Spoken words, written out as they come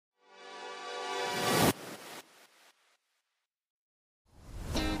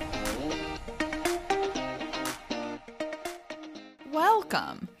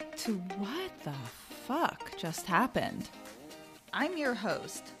Welcome to What the Fuck Just Happened. I'm your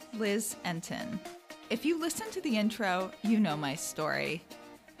host, Liz Enton. If you listen to the intro, you know my story.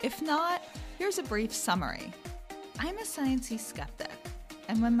 If not, here's a brief summary. I'm a sciencey skeptic,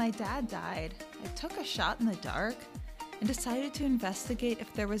 and when my dad died, I took a shot in the dark and decided to investigate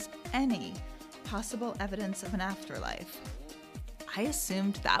if there was any possible evidence of an afterlife. I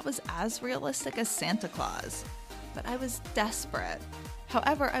assumed that was as realistic as Santa Claus, but I was desperate.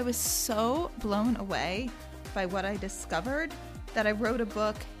 However, I was so blown away by what I discovered that I wrote a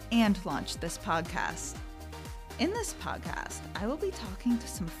book and launched this podcast. In this podcast, I will be talking to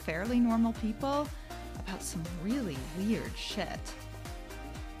some fairly normal people about some really weird shit.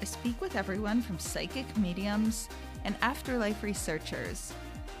 I speak with everyone from psychic mediums and afterlife researchers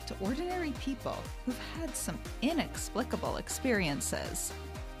to ordinary people who've had some inexplicable experiences.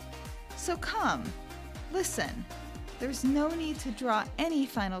 So come, listen. There's no need to draw any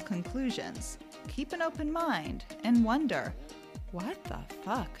final conclusions. Keep an open mind and wonder, what the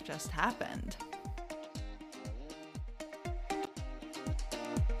fuck just happened?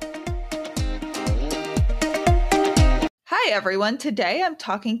 Hi everyone, today I'm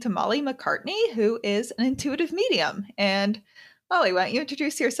talking to Molly MacCartney, who is an intuitive medium. And Molly, why don't you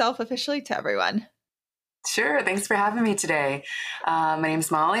introduce yourself officially to everyone? Sure. Thanks for having me today. My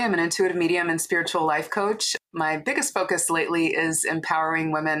name's Molly. I'm an intuitive medium and spiritual life coach. My biggest focus lately is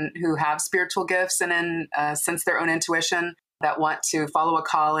empowering women who have spiritual gifts and then sense their own intuition, that want to follow a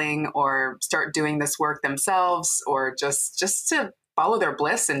calling or start doing this work themselves, or just to follow their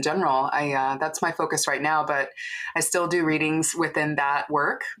bliss in general. That's my focus right now, but I still do readings within that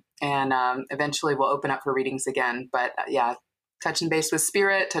work, and eventually we'll open up for readings again. But touching base with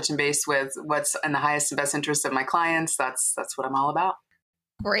spirit, touching base with what's in the highest and best interest of my clients. That's what I'm all about.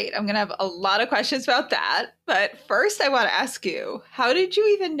 Great. I'm going to have a lot of questions about that. But first, I want to ask you, how did you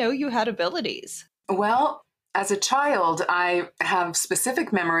even know you had abilities? Well, as a child, I have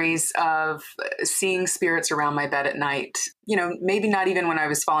specific memories of seeing spirits around my bed at night. You know, maybe not even when I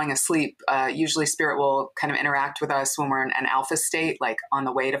was falling asleep. Usually spirit will kind of interact with us when we're in an alpha state, like on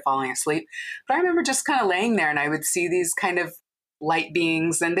the way to falling asleep. But I remember just kind of laying there and I would see these kind of light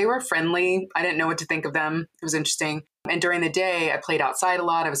beings, and they were friendly. I didn't know what to think of them. It was interesting. And during the day, I played outside a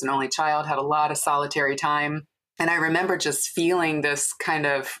lot. I was an only child, had a lot of solitary time. And I remember just feeling this kind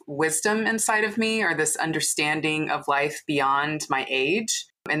of wisdom inside of me, or this understanding of life beyond my age.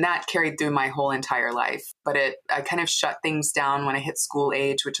 And that carried through my whole entire life. But I kind of shut things down when I hit school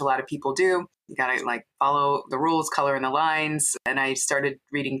age, which a lot of people do. You got to follow the rules, color in the lines. And I started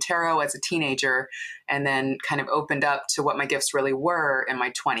reading tarot as a teenager, and then kind of opened up to what my gifts really were in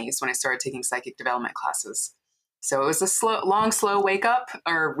my 20s when I started taking psychic development classes. So it was a long, slow wake up,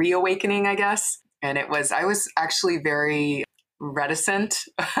 or reawakening, I guess. And I was actually very reticent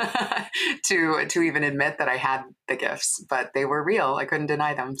to even admit that I had the gifts, but they were real. I couldn't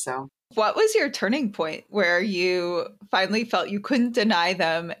deny them. So what was your turning point where you finally felt you couldn't deny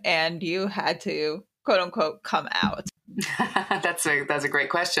them and you had to, quote unquote, come out? That's a great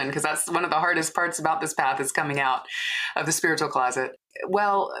question, because that's one of the hardest parts about this path, is coming out of the spiritual closet.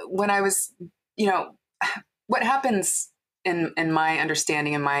 Well, when I was, what happens in my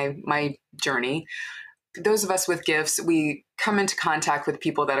understanding and my journey, those of us with gifts, we come into contact with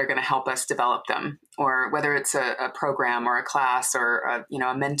people that are going to help us develop them, or whether it's a program or a class or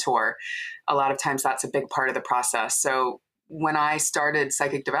a mentor. A lot of times that's a big part of the process. So when I started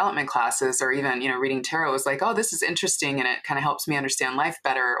psychic development classes, or even reading tarot, it was like, oh, this is interesting, and it kind of helps me understand life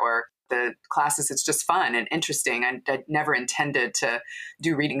better. Or the classes, it's just fun and interesting. I never intended to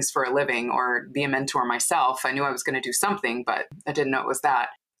do readings for a living or be a mentor myself. I knew I was going to do something, but I didn't know it was that.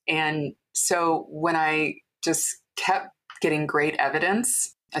 And so when I just kept getting great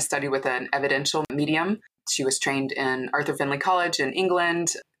evidence, I studied with an evidential medium. She was trained in Arthur Findlay College in England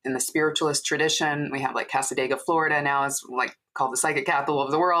in the spiritualist tradition. We have Casadega, Florida now is called the psychic capital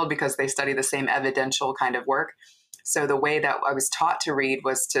of the world, because they study the same evidential kind of work. So the way that I was taught to read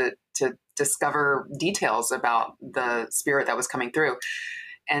was to discover details about the spirit that was coming through.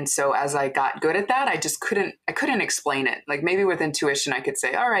 And so as I got good at that, I couldn't explain it. Maybe with intuition, I could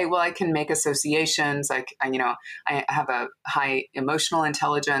say, all right, well, I can make associations. I have a high emotional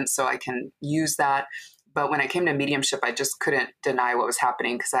intelligence, so I can use that. But when I came to mediumship, I just couldn't deny what was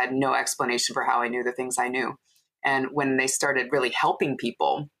happening, because I had no explanation for how I knew the things I knew. And when they started really helping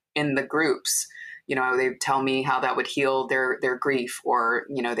people in the groups, they'd tell me how that would heal their grief, or,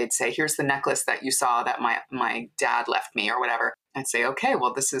 they'd say, here's the necklace that you saw that my dad left me or whatever. I'd say, okay,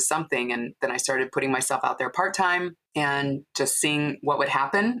 well, this is something. And then I started putting myself out there part-time and just seeing what would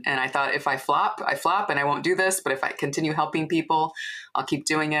happen. And I thought, if I flop, I flop and I won't do this. But if I continue helping people, I'll keep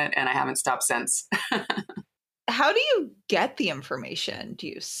doing it. And I haven't stopped since. How do you get the information? Do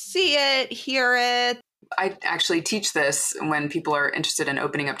you see it, hear it? I actually teach this when people are interested in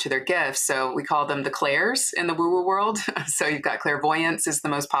opening up to their gifts. So we call them the clairs in the woo-woo world. So you've got clairvoyance is the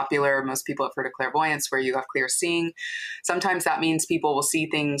most popular. Most people have heard of clairvoyance, where you have clear seeing. Sometimes that means people will see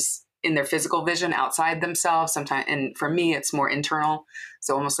things in their physical vision outside themselves. Sometimes, and for me, it's more internal.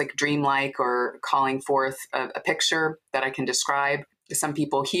 So almost like dreamlike, or calling forth a picture that I can describe. Some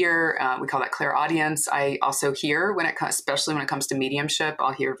people hear, we call that clairaudience. I also hear especially when it comes to mediumship,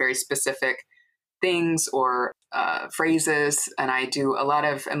 I'll hear very specific things or phrases, and I do a lot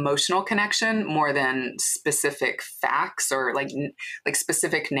of emotional connection more than specific facts, or like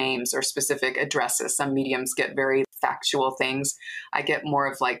specific names or specific addresses. Some mediums get very factual things. I get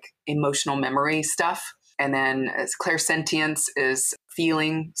more of like emotional memory stuff. And then clairsentience is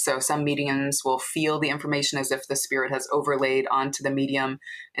feeling. So some mediums will feel the information as if the spirit has overlaid onto the medium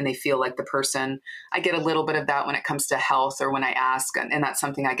and they feel like the person. I get a little bit of that when it comes to health, or when I ask, and that's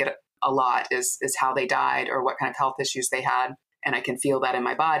something I get a lot is how they died or what kind of health issues they had. And I can feel that in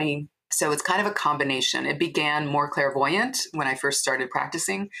my body. So it's kind of a combination. It began more clairvoyant when I first started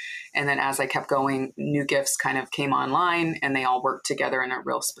practicing. And then as I kept going, new gifts kind of came online, and they all worked together in a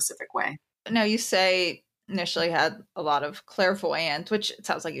real specific way. Now, you say initially had a lot of clairvoyant, which it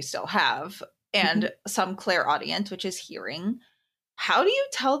sounds like you still have, and some clairaudient, which is hearing. How do you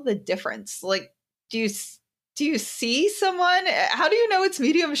tell the difference? Like, do you see someone? How do you know it's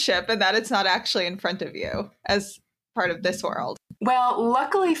mediumship and that it's not actually in front of you as part of this world? Well,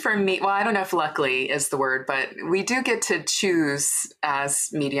 luckily for me, well, I don't know if luckily is the word, but we do get to choose as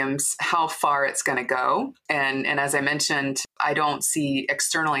mediums how far it's going to go. And as I mentioned, I don't see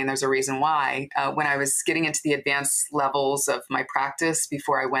externally, and there's a reason why. When I was getting into the advanced levels of my practice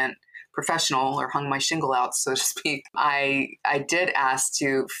before I went professional or hung my shingle out, so to speak, I did ask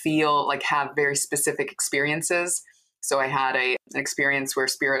to feel, like, have very specific experiences. So I had an experience where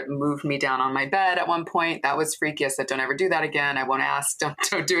spirit moved me down on my bed at one point. That was freaky. I said, don't ever do that again. I won't ask.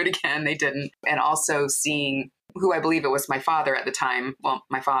 Don't do it again. They didn't. And also seeing who I believe it was my father at the time. Well,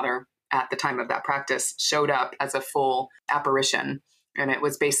 my father at the time of that practice showed up as a full apparition. And it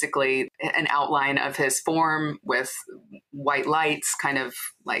was basically an outline of his form with white lights, kind of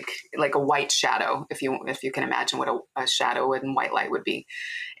like a white shadow, if you can imagine what a shadow and white light would be.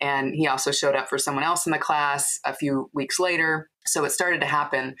 And he also showed up for someone else in the class a few weeks later. So it started to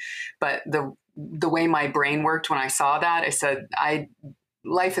happen. But the way my brain worked when I saw that, I said,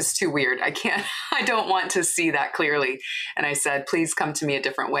 life is too weird. I don't want to see that clearly. And I said, please come to me a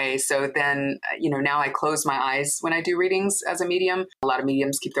different way. So then, now I close my eyes when I do readings as a medium. A lot of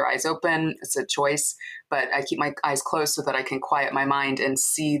mediums keep their eyes open. It's a choice, but I keep my eyes closed so that I can quiet my mind and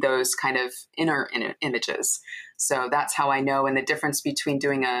see those kind of inner images. So that's how I know. And the difference between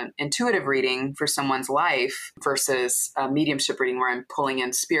doing an intuitive reading for someone's life versus a mediumship reading where I'm pulling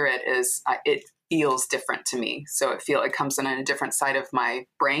in spirit is it feels different to me. So it comes in on a different side of my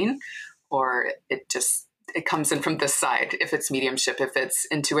brain, or it comes in from this side. If it's mediumship, if it's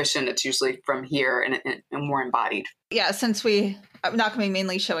intuition, it's usually from here and more embodied. Yeah, since I'm not going to be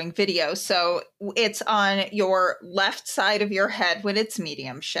mainly showing video, so it's on your left side of your head when it's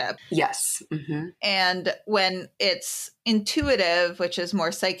mediumship. Yes. Mm-hmm. And when it's intuitive, which is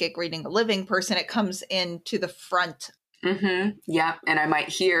more psychic, reading a living person, it comes into the front. Mm-hmm. Yeah. And I might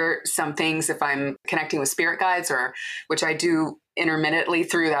hear some things if I'm connecting with spirit guides, which I do intermittently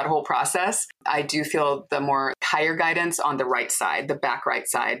through that whole process. I do feel the more higher guidance on the right side, the back right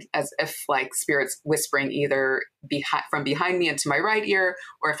side, as if like spirit's whispering either from behind me into my right ear,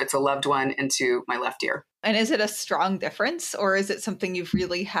 or if it's a loved one into my left ear. And is it a strong difference, or is it something you've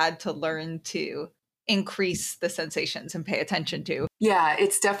really had to learn to increase the sensations and pay attention to? Yeah,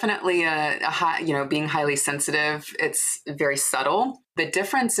 it's definitely being highly sensitive. It's very subtle. The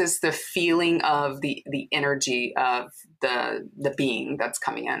difference is the feeling of the energy of the being that's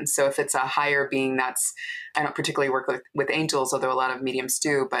coming in. So if it's a higher being, I don't particularly work with angels, although a lot of mediums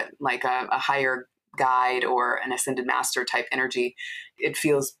do, but like a higher guide or an ascended master type energy, it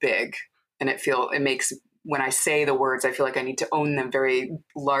feels big, and it makes, when I say the words, I feel like I need to own them very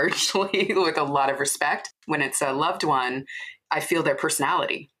largely with a lot of respect. When it's a loved one, I feel their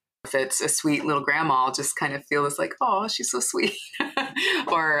personality. If it's a sweet little grandma, I'll just kind of feel this like, oh, she's so sweet.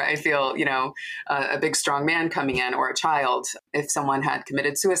 Or I feel, a big strong man coming in, or a child. If someone had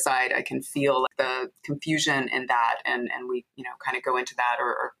committed suicide, I can feel the confusion in that. And we, kind of go into that,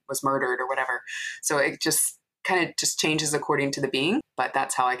 or was murdered or whatever. So it just kind of just changes according to the being. But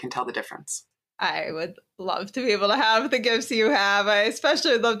that's how I can tell the difference. I would love to be able to have the gifts you have. I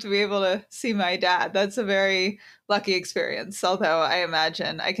especially would love to be able to see my dad. That's a very lucky experience. Although I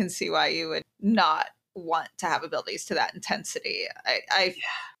imagine I can see why you would not want to have abilities to that intensity.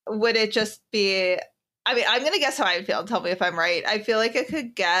 Would it just be, I'm going to guess how I feel. Tell me if I'm right. I feel like it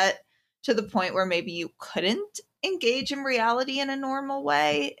could get to the point where maybe you couldn't engage in reality in a normal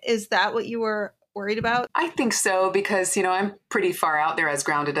way. Is that what you were worried about? I think so, because, I'm pretty far out there, as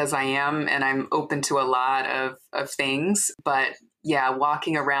grounded as I am, and I'm open to a lot of things. But yeah,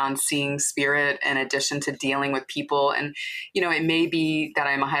 walking around seeing spirit in addition to dealing with people. And, it may be that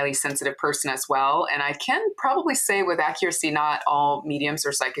I'm a highly sensitive person as well. And I can probably say with accuracy, not all mediums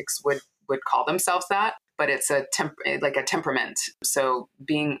or psychics would call themselves that, but it's like a temperament. So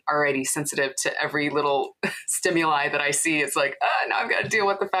being already sensitive to every little stimuli that I see, it's like, now I've got to deal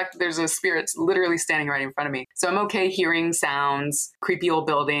with the fact that there's a spirit literally standing right in front of me. So I'm okay hearing sounds. Creepy old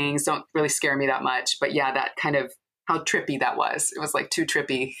buildings don't really scare me that much. But yeah, that kind of how trippy that was. It was like too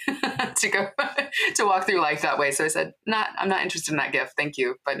trippy to go to walk through life that way. So I said, I'm not interested in that gift. Thank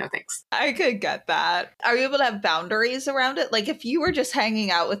you, but no thanks. I could get that. Are you able to have boundaries around it? Like if you were just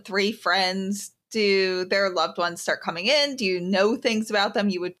hanging out with 3 friends, do their loved ones start coming in? Do you know things about them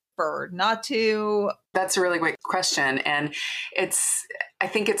you would prefer not to? That's a really great question. And I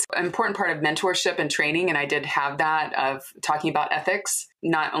think it's an important part of mentorship and training. And I did have that, of talking about ethics,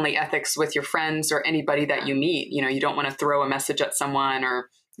 not only ethics with your friends or anybody that you meet. You don't want to throw a message at someone, or,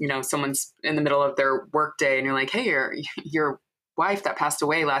 someone's in the middle of their work day and you're like, hey, your wife that passed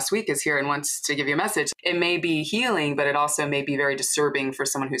away last week is here and wants to give you a message. It may be healing, but it also may be very disturbing for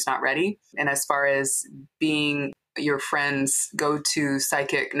someone who's not ready. And as far as being your friend's go-to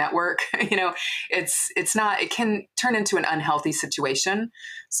psychic network, it can turn into an unhealthy situation.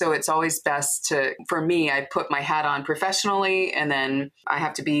 So it's always best for me, I put my hat on professionally, and then I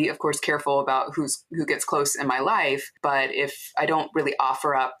have to be, of course, careful about who gets close in my life. But if I don't really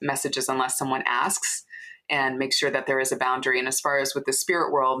offer up messages unless someone asks, and make sure that there is a boundary. And as far as with the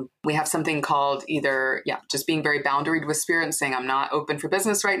spirit world, we have something called just being very boundaried with spirit and saying, I'm not open for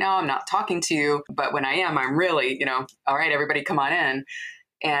business right now. I'm not talking to you. But when I am, I'm really, all right, everybody come on in.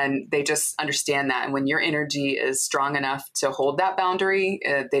 And they just understand that. And when your energy is strong enough to hold that boundary,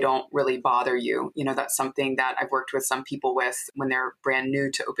 they don't really bother you. That's something that I've worked with some people with when they're brand new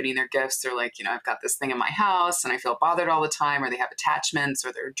to opening their gifts. They're like, I've got this thing in my house and I feel bothered all the time, or they have attachments,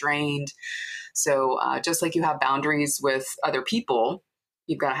 or they're drained. So just like you have boundaries with other people,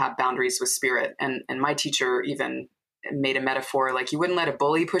 you've got to have boundaries with spirit. And my teacher even made a metaphor, like you wouldn't let a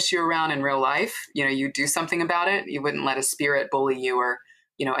bully push you around in real life. You do something about it. You wouldn't let a spirit bully you, or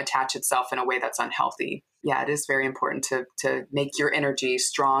attach itself in a way that's unhealthy. Yeah, it is very important to make your energy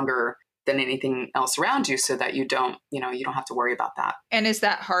stronger than anything else around you, so that you don't have to worry about that. And is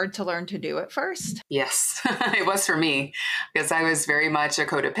that hard to learn to do at first? Yes, it was for me, because I was very much a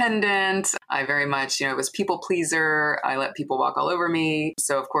codependent. I very much, was people pleaser. I let people walk all over me.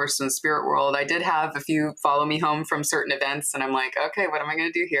 So of course, in the spirit world, I did have a few follow me home from certain events, and I'm like, okay, what am I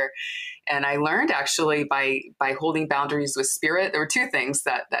going to do here? And I learned actually by holding boundaries with spirit, there were 2 things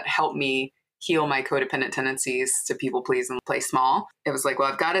that helped me heal my codependent tendencies to people please and play small. It was like,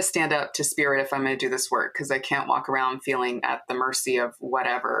 well, I've got to stand up to spirit if I'm going to do this work, because I can't walk around feeling at the mercy of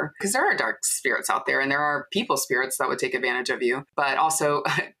whatever, because there are dark spirits out there and there are people spirits that would take advantage of you. But also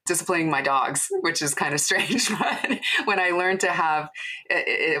disciplining my dogs, which is kind of strange. But when I learned to have,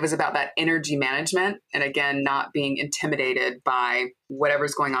 it was about that energy management. And again, not being intimidated by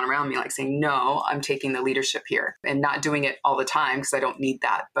whatever's going on around me, like saying, no, I'm taking the leadership here, and not doing it all the time because I don't need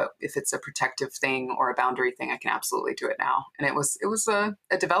that. But if it's a protective thing or a boundary thing, I can absolutely do it now. And it was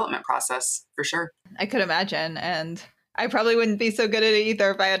a development process for sure. I could imagine. And I probably wouldn't be so good at it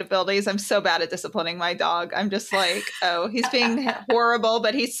either if I had abilities. I'm so bad at disciplining my dog. I'm just like, oh, he's being horrible,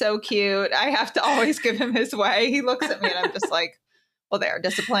 but he's so cute. I have to always give him his way. He looks at me and I'm just like, well, there,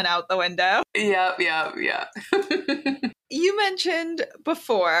 discipline out the window. Yeah. You mentioned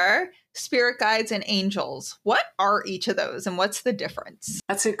before spirit guides and angels. What are each of those and what's the difference?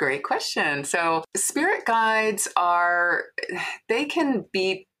 That's a great question. So spirit guides they can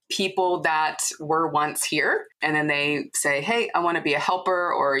be people that were once here, and then they say, hey, I want to be a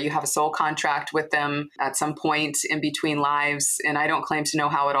helper, or you have a soul contract with them at some point in between lives. And I don't claim to know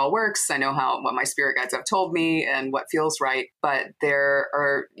how it all works. I know what my spirit guides have told me and what feels right. But there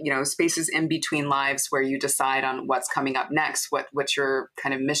are, spaces in between lives where you decide on what's coming up next, what's your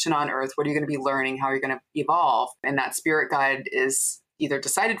kind of mission on earth, what are you going to be learning, how are you going to evolve. And that spirit guide is either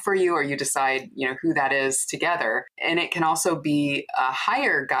decided for you or you decide, who that is together. And it can also be a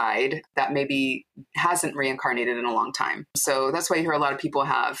higher guide that maybe hasn't reincarnated in a long time. So that's why you hear a lot of people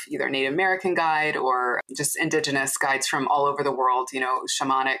have either a Native American guide or just indigenous guides from all over the world,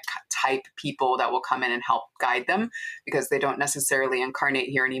 shamanic type people that will come in and help guide them because they don't necessarily incarnate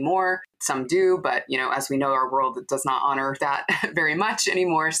here anymore. Some do, but as we know, our world does not honor that very much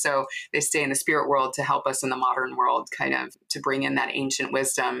anymore. So they stay in the spirit world to help us in the modern world, kind of to bring in that ancient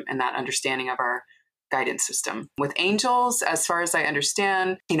wisdom and that understanding of our guidance system. With angels, as far as I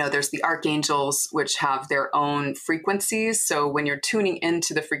understand, there's the archangels, which have their own frequencies. So when you're tuning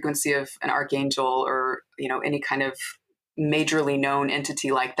into the frequency of an archangel or, any kind of majorly known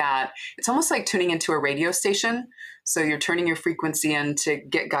entity like that, it's almost like tuning into a radio station. So you're turning your frequency in to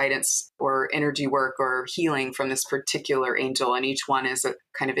get guidance or energy work or healing from this particular angel. And each one is a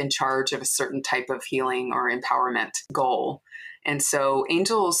kind of in charge of a certain type of healing or empowerment goal. And so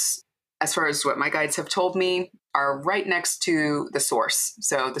angels, as far as what my guides have told me, are right next to the source.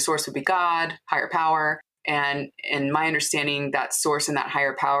 So the source would be God, higher power. And in my understanding, that source and that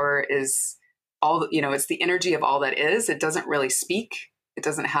higher power is all, it's the energy of all that is. It doesn't really speak. It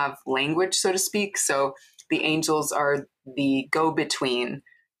doesn't have language, so to speak. So the angels are the go-between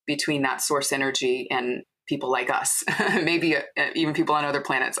between that source energy and people like us, maybe even people on other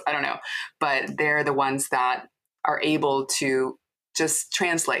planets. I don't know. But they're the ones that are able to just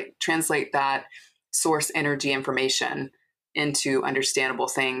translate that source energy information into understandable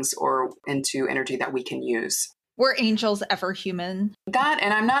things or into energy that we can use. Were angels ever human? That,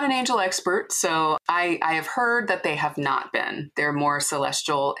 and I'm not an angel expert, so I have heard that they have not been. They're more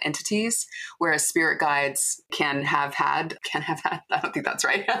celestial entities, whereas spirit guides can have had, I don't think that's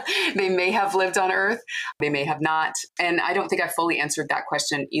right. They may have lived on Earth, they may have not. And I don't think I fully answered that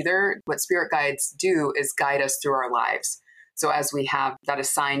question either. What spirit guides do is guide us through our lives. So as we have that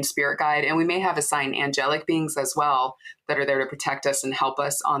assigned spirit guide, and we may have assigned angelic beings as well that are there to protect us and help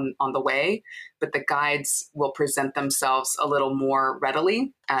us on the way, but the guides will present themselves a little more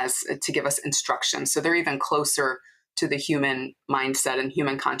readily as to give us instructions. So they're even closer to the human mindset and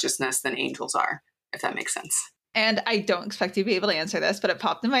human consciousness than angels are, if that makes sense. And I don't expect you to be able to answer this, but it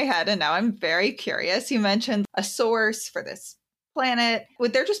popped in my head and now I'm very curious. You mentioned a source for this planet.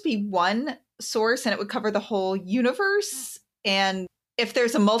 Would there just be one source and it would cover the whole universe? And if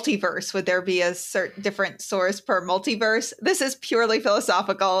there's a multiverse, would there be a certain different source per multiverse? This is purely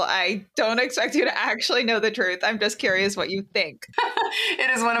philosophical. I don't expect you to actually know the truth. I'm just curious what you think.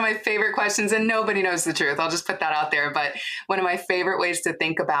 It is one of my favorite questions, and nobody knows the truth. I'll just put that out there. But one of my favorite ways to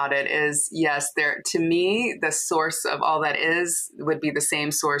think about it is, yes, to me, the source of all that would be the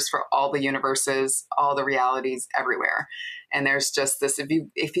same source for all the universes, all the realities everywhere. And there's just this,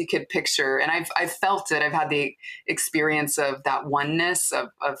 if you could picture, and I've felt it, I've had the experience of that oneness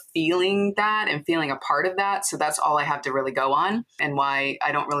of feeling that and feeling a part of that. So that's all I have to really go on, and why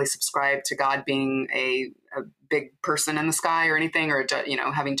I don't really subscribe to God being a big person in the sky or anything, or,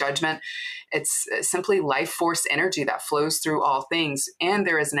 having judgment. It's simply life force energy that flows through all things. And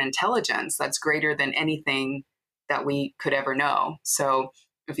there is an intelligence that's greater than anything that we could ever know. So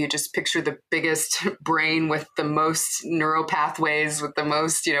if you just picture the biggest brain with the most neural pathways, with the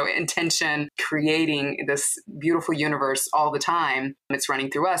most, intention, creating this beautiful universe all the time, it's running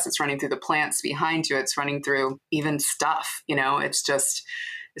through us, it's running through the plants behind you, it's running through even stuff,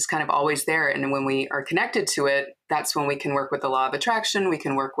 it's kind of always there. And when we are connected to it, that's when we can work with the law of attraction, we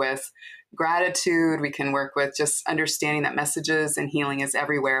can work with gratitude, we can work with just understanding that messages and healing is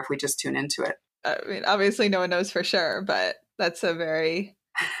everywhere if we just tune into it. I mean, obviously no one knows for sure, but that's a very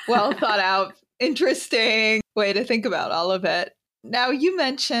well thought out, interesting way to think about all of it. Now, you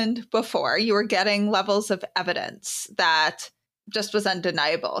mentioned before you were getting levels of evidence that just was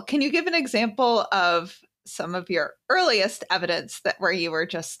undeniable. Can you give an example of some of your earliest evidence where you were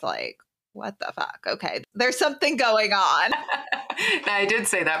just like, what the fuck? Okay, there's something going on. I did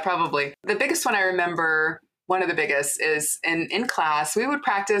say that probably. The biggest one I remember, one of the biggest, is in class, we would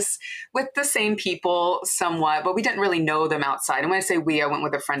practice with the same people somewhat, but we didn't really know them outside. And when I say we, I went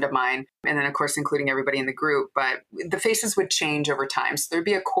with a friend of mine, and then of course, including everybody in the group, but the faces would change over time. So there'd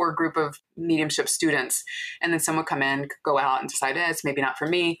be a core group of mediumship students, and then some would come in, go out and decide, it's maybe not for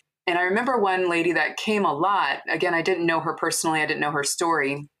me. And I remember one lady that came a lot. Again, I didn't know her personally. I didn't know her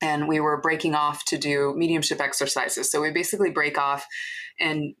story. And we were breaking off to do mediumship exercises. So we basically break off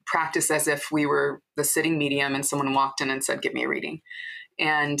and practice as if we were the sitting medium and someone walked in and said, give me a reading.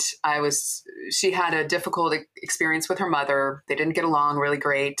 And she had a difficult experience with her mother. They didn't get along really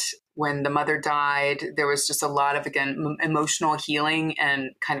great. When the mother died, there was just a lot of, again, emotional healing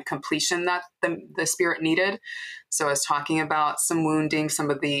and kind of completion that the spirit needed. So I was talking about some wounding, some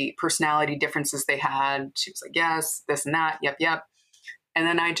of the personality differences they had. She was like, yes, this and that. Yep, yep. And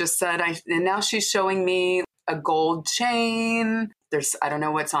then I just said, and now she's showing me a gold chain. I don't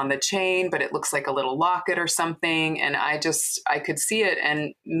know what's on the chain, but it looks like a little locket or something. And I could see it.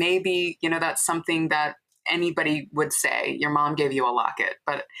 And maybe, that's something that anybody would say, your mom gave you a locket,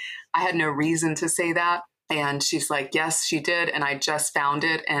 but I had no reason to say that. And she's like, yes, she did. And I just found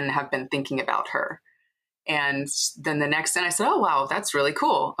it and have been thinking about her. And then the next day I said, oh, wow, that's really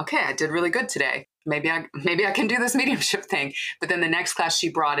cool. Okay, I did really good today. Maybe I can do this mediumship thing. But then the next class, she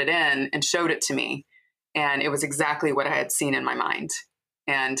brought it in and showed it to me. And it was exactly what I had seen in my mind.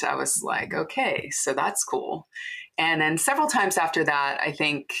 And I was like, okay, so that's cool. And then several times after that, I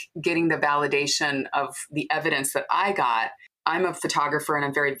think getting the validation of the evidence that I got. I'm a photographer and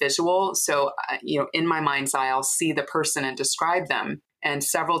I'm very visual. So, in my mind's eye, I'll see the person and describe them. And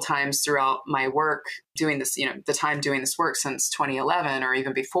several times throughout my work doing this, the time doing this work since 2011 or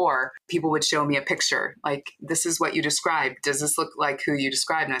even before, people would show me a picture like, this is what you described. Does this look like who you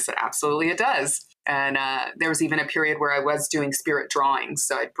described? And I said, absolutely, it does. And there was even a period where I was doing spirit drawings.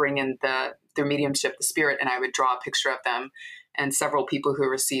 So I'd bring in their mediumship, the spirit, and I would draw a picture of them. And several people who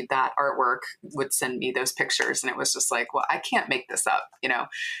received that artwork would send me those pictures. And it was just like, well, I can't make this up,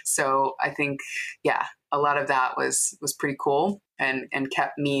 So I think, a lot of that was pretty cool and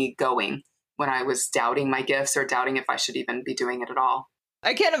kept me going when I was doubting my gifts or doubting if I should even be doing it at all.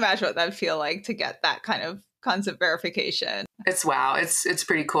 I can't imagine what that would feel like to get that kind of constant verification. It's wow. It's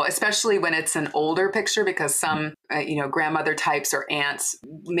pretty cool, especially when it's an older picture, because some, grandmother types or aunts,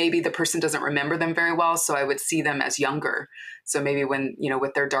 maybe the person doesn't remember them very well. So I would see them as younger. So maybe when,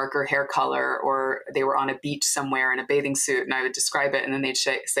 with their darker hair color, or they were on a beach somewhere in a bathing suit, and I would describe it. And then they'd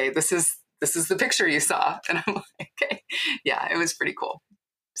say, this is the picture you saw. And I'm like, okay, yeah, it was pretty cool.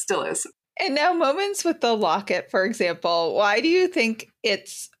 Still is. And now moments with the locket, for example, why do you think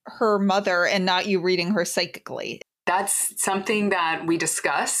it's her mother and not you reading her psychically? That's something that we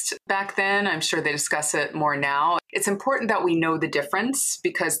discussed back then. I'm sure they discuss it more now. It's important that we know the difference,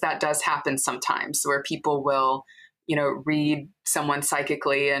 because that does happen sometimes where people will, read someone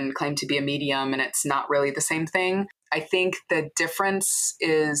psychically and claim to be a medium, and it's not really the same thing. I think the difference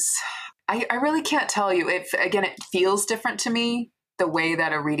is, I really can't tell you. It feels different to me, the way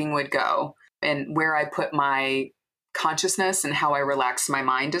that a reading would go, and where I put my consciousness and how I relax my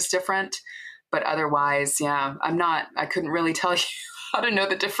mind is different. But otherwise, I couldn't really tell you how to know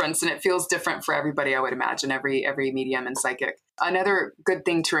the difference. And it feels different for everybody, I would imagine, every medium and psychic. Another good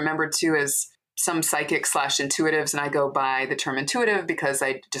thing to remember too is some psychic/intuitives, and I go by the term intuitive because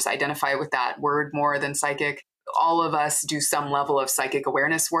I just identify with that word more than psychic. All of us do some level of psychic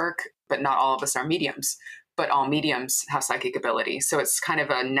awareness work, but not all of us are mediums. But all mediums have psychic ability. So it's kind of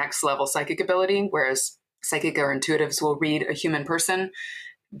a next level psychic ability, whereas psychic or intuitives will read a human person,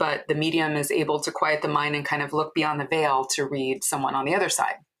 but the medium is able to quiet the mind and kind of look beyond the veil to read someone on the other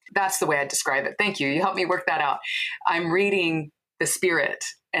side. That's the way I describe it. Thank you. You helped me work that out. I'm reading the spirit,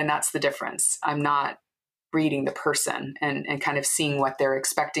 and that's the difference. I'm not reading the person and kind of seeing what they're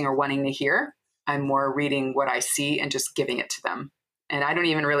expecting or wanting to hear. I'm more reading what I see and just giving it to them. And I don't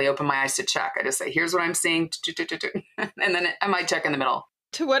even really open my eyes to check. I just say, here's what I'm seeing. And then I might check in the middle.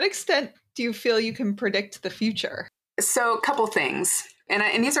 To what extent do you feel you can predict the future? So a couple things.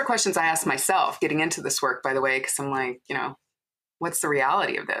 And these are questions I ask myself getting into this work, by the way, because I'm like, what's the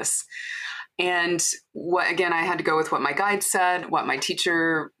reality of this? And I had to go with what my guide said, what my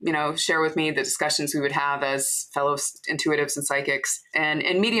teacher, share with me, the discussions we would have as fellow intuitives and psychics. And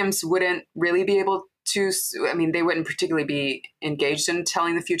mediums wouldn't really be able to, they wouldn't particularly be engaged in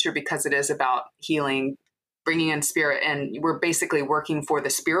telling the future, because it is about healing, bringing in spirit. And we're basically working for the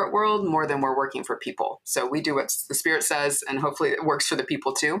spirit world more than we're working for people. So we do what the spirit says, and hopefully it works for the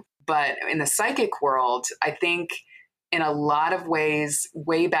people too. But in the psychic world, I think in a lot of ways,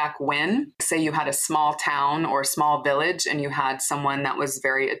 way back when, say you had a small town or a small village and you had someone that was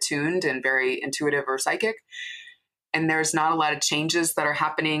very attuned and very intuitive or psychic, and there's not a lot of changes that are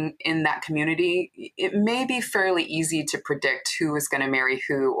happening in that community, it may be fairly easy to predict who was going to marry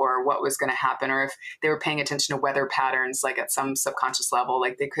who or what was going to happen, or if they were paying attention to weather patterns, like at some subconscious level,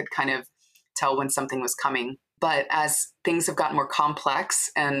 like they could kind of tell when something was coming. But as things have gotten more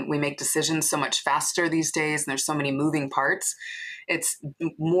complex and we make decisions so much faster these days, and there's so many moving parts, it's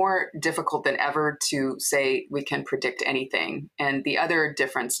more difficult than ever to say we can predict anything. And the other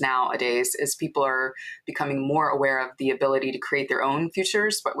difference nowadays is people are becoming more aware of the ability to create their own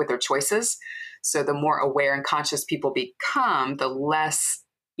futures, but with their choices. So the more aware and conscious people become, the less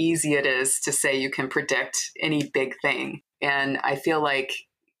easy it is to say you can predict any big thing. And I feel like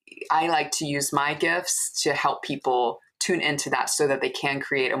I like to use my gifts to help people tune into that so that they can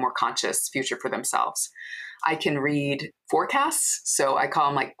create a more conscious future for themselves. I can read forecasts, so I call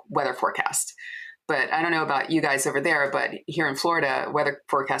them like weather forecast. But I don't know about you guys over there, but here in Florida, weather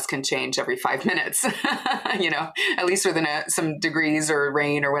forecasts can change every 5 minutes, at least within some degrees or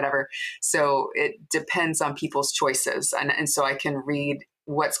rain or whatever. So it depends on people's choices. And so I can read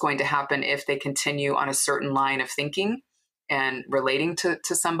what's going to happen if they continue on a certain line of thinking and relating to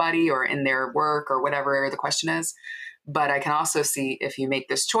somebody or in their work or whatever the question is. But I can also see if you make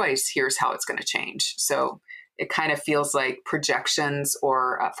this choice, here's how it's going to change. So it kind of feels like projections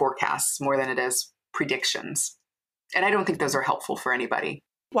or forecasts more than it is predictions. And I don't think those are helpful for anybody.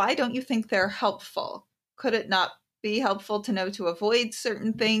 Why don't you think they're helpful? Could it not be helpful to know to avoid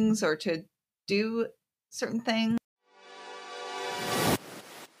certain things or to do certain things?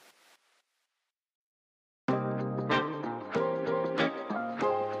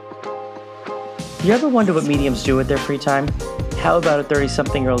 You ever wonder what mediums do with their free time? How about a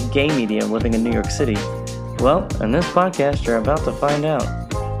 30-something-year-old gay medium living in New York City? Well, in this podcast, you're about to find out.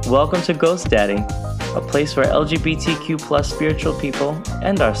 Welcome to Ghost Daddy, a place where LGBTQ+ spiritual people,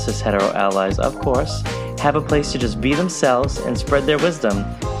 and our cis-hetero allies, of course, have a place to just be themselves and spread their wisdom.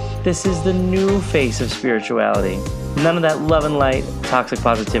 This is the new face of spirituality. None of that love and light, toxic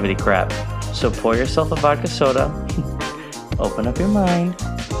positivity crap. So pour yourself a vodka soda, open up your mind,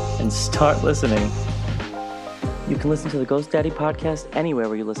 and start listening. You can listen to the Ghost Daddy podcast anywhere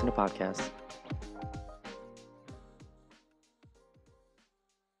where you listen to podcasts.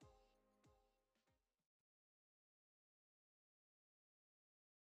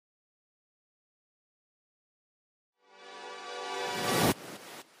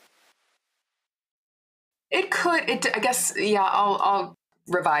 I guess, I'll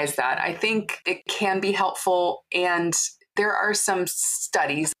revise that. I think it can be helpful, and there are some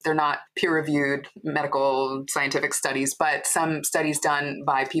studies, they're not peer-reviewed medical scientific studies, but some studies done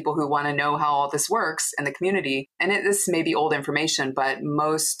by people who want to know how all this works in the community. And this may be old information, but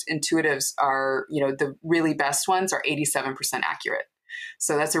most intuitives are, the really best ones are 87% accurate.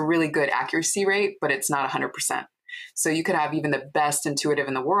 So that's a really good accuracy rate, but it's not 100%. So you could have even the best intuitive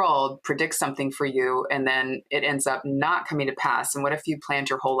in the world predict something for you, and then it ends up not coming to pass. And what if you planned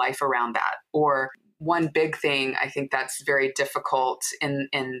your whole life around that? Or one big thing I think that's very difficult in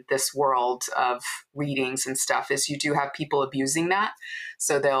this world of readings and stuff is you do have people abusing that.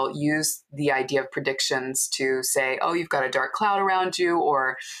 So they'll use the idea of predictions to say, oh, you've got a dark cloud around you,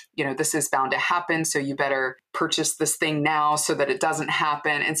 or, this is bound to happen, so you better purchase this thing now so that it doesn't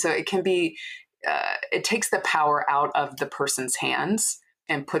happen. And so it can be, it takes the power out of the person's hands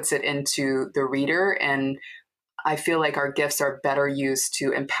and puts it into the reader. And I feel like our gifts are better used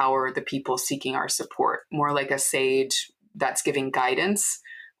to empower the people seeking our support, more like a sage that's giving guidance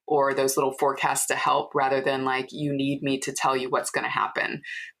or those little forecasts to help, rather than like, you need me to tell you what's going to happen.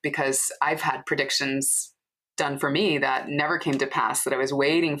 Because I've had predictions done for me that never came to pass that I was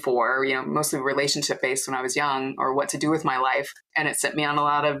waiting for, mostly relationship based when I was young, or what to do with my life. And it sent me on a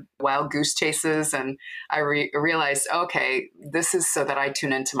lot of wild goose chases. And I realized, okay, this is so that I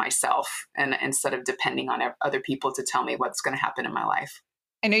tune into myself, and instead of depending on other people to tell me what's going to happen in my life.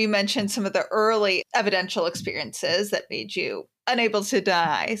 I know you mentioned some of the early evidential experiences that made you unable to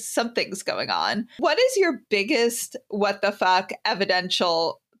deny something's going on. What is your biggest what the fuck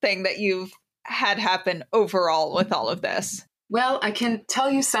evidential thing that you've had happen overall with all of this? Well, I can tell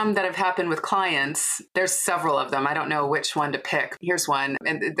you some that have happened with clients. There's several of them. I don't know which one to pick. Here's one.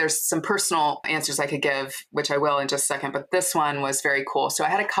 And there's some personal answers I could give, which I will in just a second. But this one was very cool. So I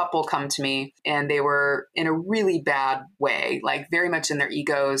had a couple come to me, and they were in a really bad way, like very much in their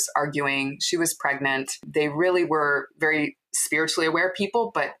egos, arguing. She was pregnant. They really were very spiritually aware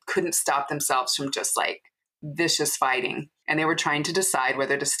people, but couldn't stop themselves from just like vicious fighting. And they were trying to decide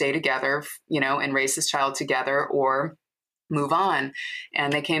whether to stay together, and raise this child together or move on.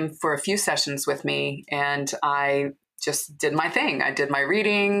 And they came for a few sessions with me, and I just did my thing. I did my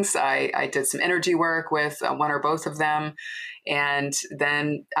readings. I did some energy work with one or both of them. And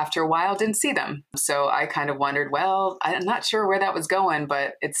then after a while, didn't see them. So I kind of wondered, well, I'm not sure where that was going,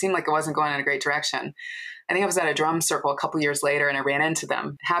 but it seemed like it wasn't going in a great direction. I think I was at a drum circle a couple years later and I ran into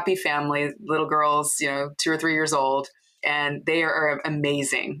them. Happy family, little girls, 2 or 3 years old. And they are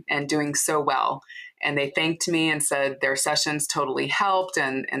amazing and doing so well. And they thanked me and said their sessions totally helped.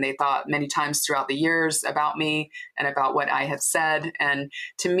 And they thought many times throughout the years about me and about what I have said. And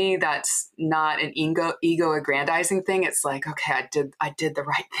to me, that's not an ego aggrandizing thing. It's like, okay, I did the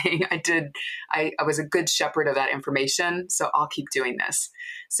right thing. I was a good shepherd of that information. So I'll keep doing this.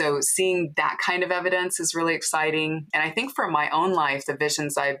 So seeing that kind of evidence is really exciting. And I think for my own life, the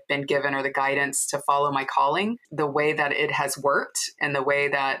visions I've been given or the guidance to follow my calling, the way that it has worked and the way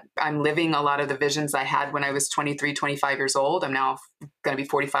that I'm living a lot of the visions I had when I was 23, 25 years old. I'm now going to be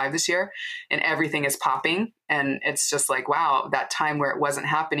 45 this year and everything is popping. And it's just like, wow, that time where it wasn't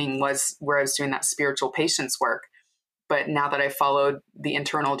happening was where I was doing that spiritual patience work. But now that I followed the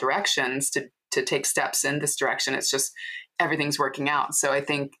internal directions to take steps in this direction, it's just everything's working out. So I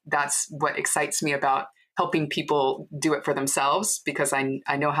think that's what excites me about helping people do it for themselves, because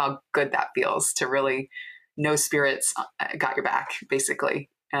I know how good that feels to really know spirits got your back, basically.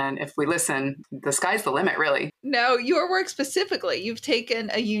 And if we listen, the sky's the limit, really. Now, your work specifically, you've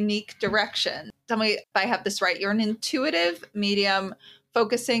taken a unique direction. Tell me if I have this right. You're an intuitive medium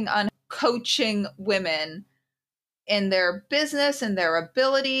focusing on coaching women in their business and their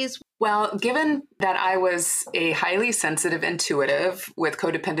abilities. Well, given that I was a highly sensitive intuitive with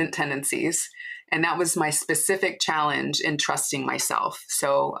codependent tendencies, and that was my specific challenge in trusting myself.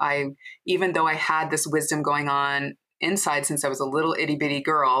 So even though I had this wisdom going on inside since I was a little itty bitty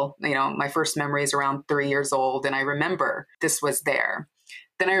girl, my first memory is around 3 years old. And I remember this was there.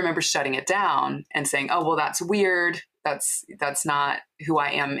 Then I remember shutting it down and saying, oh, well, that's weird. That's not who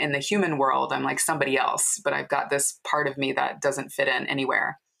I am in the human world. I'm like somebody else, but I've got this part of me that doesn't fit in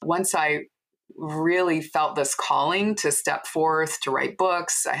anywhere. Once I really felt this calling to step forth, to write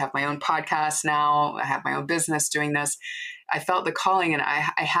books, I have my own podcast now, I have my own business doing this. I felt the calling and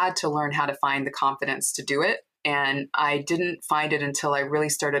I had to learn how to find the confidence to do it. And I didn't find it until I really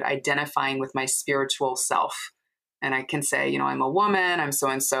started identifying with my spiritual self. And I can say, I'm a woman, I'm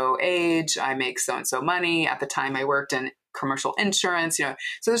so-and-so age, I make so-and-so money. At the time I worked in commercial insurance, so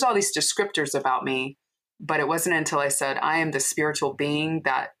there's all these descriptors about me. But it wasn't until I said, I am the spiritual being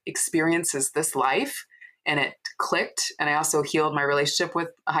that experiences this life. And it clicked. And I also healed my relationship with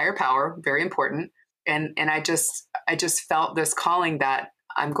a higher power, very important. And I just felt this calling that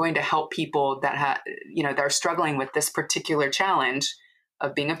I'm going to help people that that are struggling with this particular challenge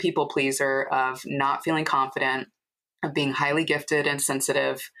of being a people pleaser, of not feeling confident, of being highly gifted and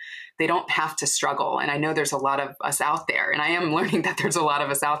sensitive. They don't have to struggle. And I know there's a lot of us out there, and I am learning that there's a lot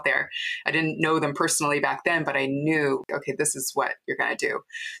of us out there. I didn't know them personally back then, but I knew, okay, this is what you're going to do.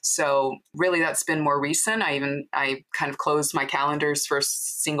 So really that's been more recent. I kind of closed my calendars for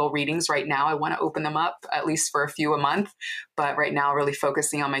single readings right now. I want to open them up at least for a few a month, but right now really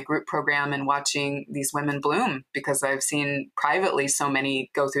focusing on my group program and watching these women bloom, because I've seen privately so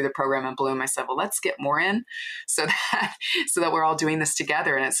many go through the program and bloom. I said, well, let's get more in so that we're all doing this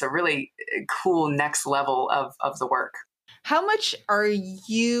together. And it's a really cool next level of the work. How much are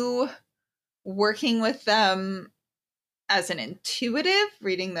you working with them as an intuitive,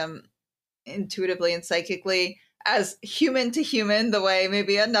 reading them intuitively and psychically, as human to human, the way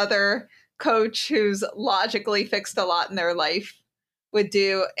maybe another coach who's logically fixed a lot in their life would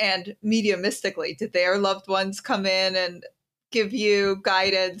do, and mediumistically? Did their loved ones come in and give you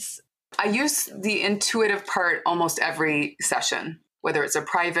guidance? I use the intuitive part almost every session, whether it's a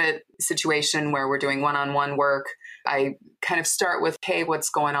private situation where we're doing one-on-one work. I kind of start with, hey, what's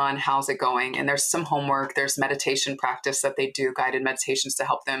going on? How's it going? And there's some homework, there's meditation practice that they do, guided meditations to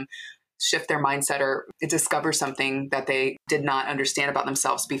help them shift their mindset or discover something that they did not understand about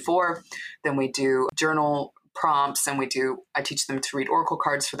themselves before. Then we do journal prompts, and I teach them to read oracle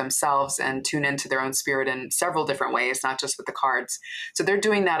cards for themselves and tune into their own spirit in several different ways, not just with the cards. So they're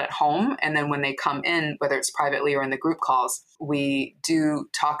doing that at home. And then when they come in, whether it's privately or in the group calls, we do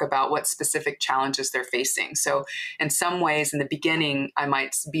talk about what specific challenges they're facing. So in some ways, in the beginning, I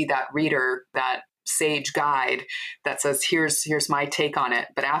might be that reader, that sage guide that says, here's my take on it.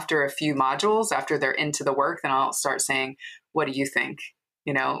 But after a few modules, after they're into the work, then I'll start saying, what do you think?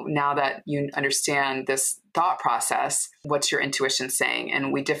 Now that you understand this thought process, what's your intuition saying?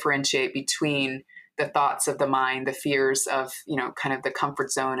 And we differentiate between the thoughts of the mind, the fears of, kind of the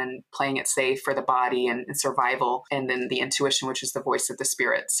comfort zone and playing it safe for the body and survival, and then the intuition, which is the voice of the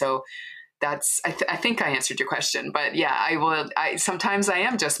spirit. So that's, I think I answered your question, but yeah, sometimes I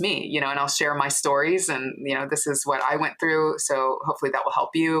am just me, and I'll share my stories and, this is what I went through. So hopefully that will help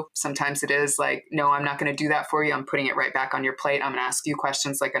you. Sometimes it is like, no, I'm not going to do that for you. I'm putting it right back on your plate. I'm going to ask you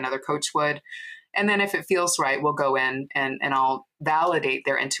questions like another coach would. And then if it feels right, we'll go in and I'll validate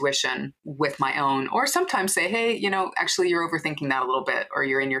their intuition with my own, or sometimes say, hey, actually you're overthinking that a little bit, or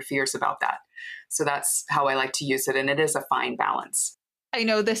you're in your fears about that. So that's how I like to use it. And it is a fine balance. I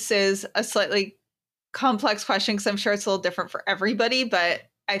know this is a slightly complex question because I'm sure it's a little different for everybody, but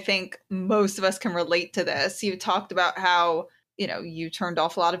I think most of us can relate to this. You talked about how, you turned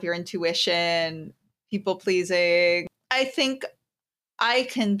off a lot of your intuition, people pleasing. I think I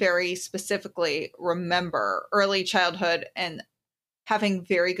can very specifically remember early childhood and having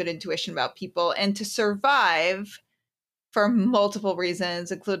very good intuition about people, and to survive for multiple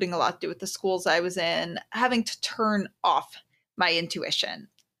reasons, including a lot to do with the schools I was in, having to turn off my intuition.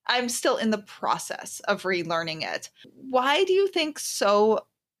 I'm still in the process of relearning it. Why do you think so?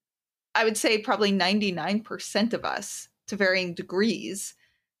 I would say probably 99% of us, to varying degrees,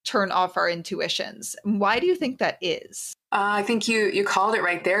 turn off our intuitions. Why do you think that is? I think you called it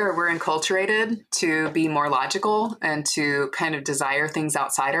right there. We're enculturated to be more logical and to kind of desire things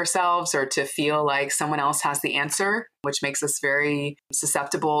outside ourselves, or to feel like someone else has the answer, which makes us very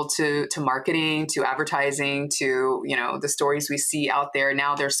susceptible to marketing, to advertising, to, the stories we see out there.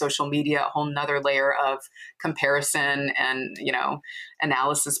 Now there's social media, a whole nother layer of comparison and,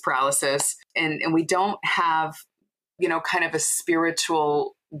 analysis paralysis. And we don't have, kind of a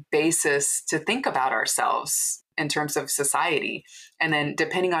spiritual basis to think about ourselves in terms of society. And then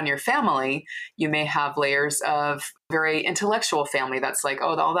depending on your family, you may have layers of very intellectual family that's like,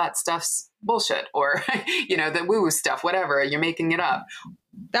 oh, all that stuff's bullshit, or, the woo-woo stuff, whatever, you're making it up.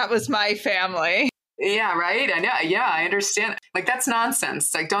 That was my family. Yeah, right. I know. Yeah, I understand. Like, that's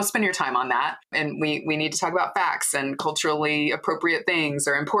nonsense. Like, don't spend your time on that. And we need to talk about facts and culturally appropriate things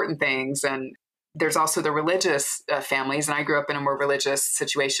or important things. And there's also the religious families, and I grew up in a more religious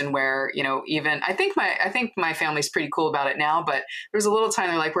situation where, even I think my family's pretty cool about it now, but there's a little time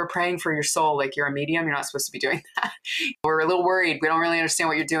they're like, we're praying for your soul, like you're a medium, you're not supposed to be doing that. We're a little worried, we don't really understand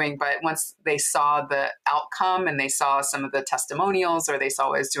what you're doing. But once they saw the outcome and they saw some of the testimonials, or they saw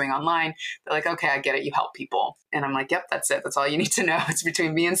what I was doing online, they're like, okay, I get it, you help people. And I'm like, yep, that's it, that's all you need to know. It's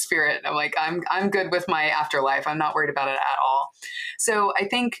between me and spirit. And I'm like, I'm good with my afterlife, I'm not worried about it at all. So I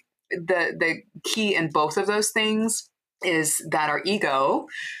think the key in both of those things is that our ego,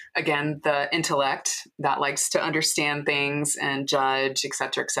 again, the intellect that likes to understand things and judge, et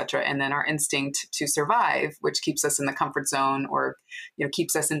cetera, and then our instinct to survive, which keeps us in the comfort zone, or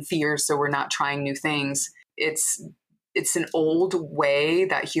keeps us in fear, so we're not trying new things. It's an old way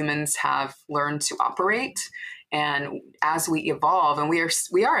that humans have learned to operate. And as we evolve, and we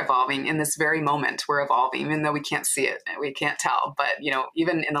are evolving in this very moment, we're evolving, even though we can't see it, we can't tell. But,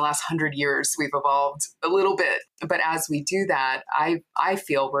 even in the last 100 years, we've evolved a little bit. But as we do that, I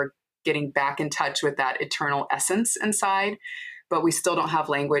feel we're getting back in touch with that eternal essence inside. But we still don't have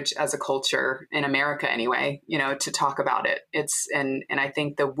language as a culture, in America anyway, to talk about it. And I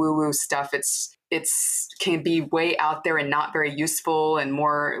think the woo-woo stuff, it's can be way out there and not very useful, and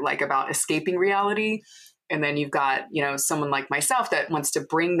more like about escaping reality. And then you've got, someone like myself that wants to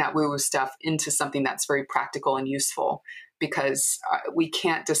bring that woo-woo stuff into something that's very practical and useful, because we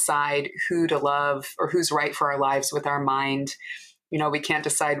can't decide who to love or who's right for our lives with our mind. We can't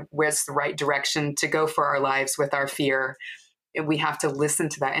decide where's the right direction to go for our lives with our fear. We have to listen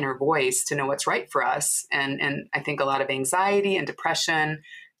to that inner voice to know what's right for us. And I think a lot of anxiety and depression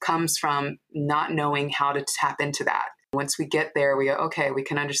comes from not knowing how to tap into that. Once we get there, we go, okay, we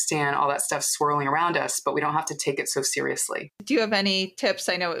can understand all that stuff swirling around us, but we don't have to take it so seriously. Do you have any tips?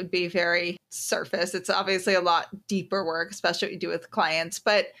 I know it would be very surface. It's obviously a lot deeper work, especially what you do with clients,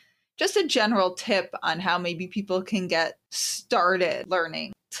 but just a general tip on how maybe people can get started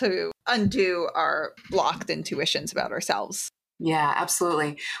learning to undo our blocked intuitions about ourselves. Yeah,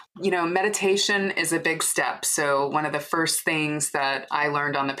 absolutely. Meditation is a big step. So one of the first things that I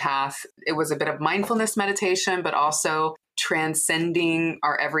learned on the path, it was a bit of mindfulness meditation, but also transcending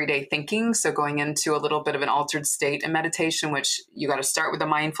our everyday thinking. So going into a little bit of an altered state in meditation, which you got to start with the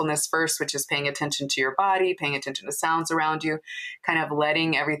mindfulness first, which is paying attention to your body, paying attention to sounds around you, kind of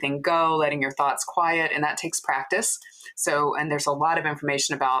letting everything go, letting your thoughts quiet. And that takes practice. So, and there's a lot of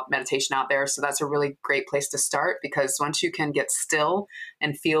information about meditation out there. So that's a really great place to start, because once you can get still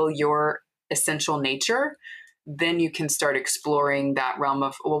and feel your essential nature, then you can start exploring that realm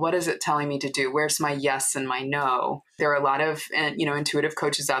of, well, what is it telling me to do? Where's my yes and my no? There are a lot of, intuitive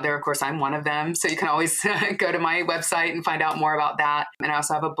coaches out there. Of course, I'm one of them. So you can always go to my website and find out more about that. And I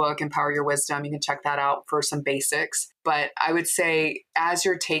also have a book, Empower Your Wisdom. You can check that out for some basics. But I would say, as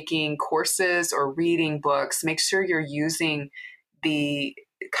you're taking courses or reading books, make sure you're using the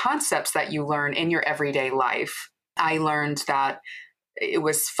concepts that you learn in your everyday life. I learned that it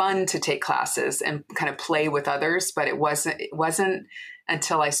was fun to take classes and kind of play with others, but it wasn't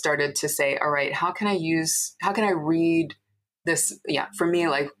until I started to say, all right, how can I read this? Yeah. For me,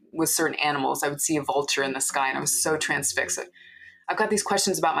 like with certain animals, I would see a vulture in the sky and I was so transfixed. I've got these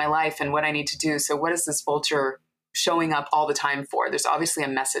questions about my life and what I need to do. So what is this vulture showing up all the time for? There's obviously a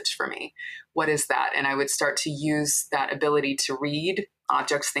message for me. What is that? And I would start to use that ability to read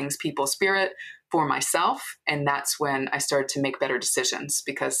objects, things, people, spirit for myself. And that's when I started to make better decisions,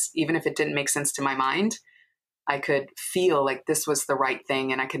 because even if it didn't make sense to my mind, I could feel like this was the right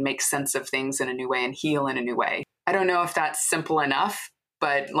thing and I could make sense of things in a new way and heal in a new way. I don't know if that's simple enough,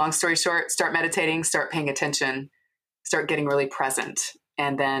 but long story short, start meditating, start paying attention, start getting really present.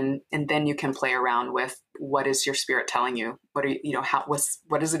 And then you can play around with what is your spirit telling you? What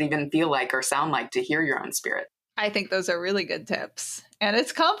does it even feel like or sound like to hear your own spirit? I think those are really good tips. And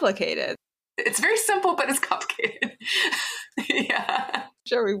it's complicated. It's very simple, but it's complicated. Yeah.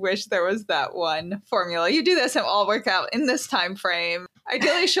 Sure, we wish there was that one formula. You do this and all work out in this time frame.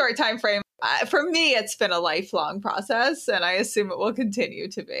 Ideally, short time frame. For me, it's been a lifelong process, and I assume it will continue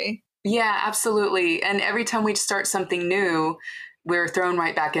to be. Yeah, absolutely. And every time we start something new, we're thrown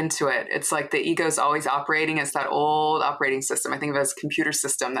right back into it. It's like the ego's always operating. It's that old operating system. I think of it as a computer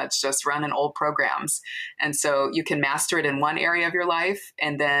system that's just running old programs. And so you can master it in one area of your life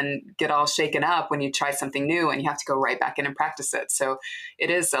and then get all shaken up when you try something new and you have to go right back in and practice it. So it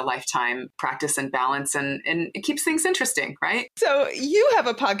is a lifetime practice and balance, and it keeps things interesting, right? So you have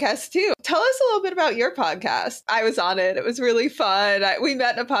a podcast too. Tell us a little bit about your podcast. I was on it. It was really fun. We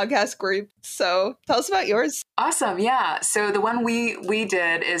met in a podcast group. So tell us about yours. Awesome. Yeah. So the one we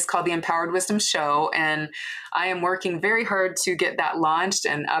did is called the Empowered Wisdom Show. And I am working very hard to get that launched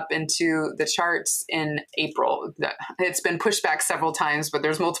and up into the charts in April. It's been pushed back several times, but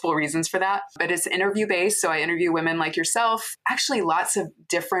there's multiple reasons for that. But it's interview based. So I interview women like yourself, actually lots of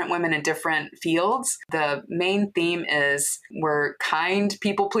different women in different fields. The main theme is we're kind,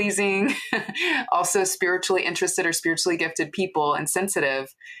 people pleasing, also spiritually interested or spiritually gifted people and sensitive,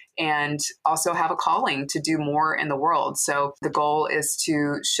 and also have a calling to do more in the world. So the goal is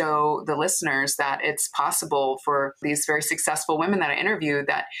to show the listeners that it's possible for these very successful women that I interview,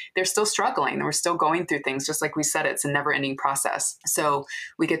 that they're still struggling. We're still going through things. Just like we said, it's a never ending process. So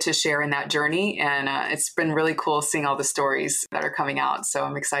we get to share in that journey. And it's been really cool seeing all the stories that are coming out. So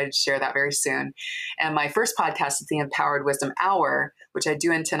I'm excited to share that very soon. And my first podcast is the Empowered Wisdom Hour, which I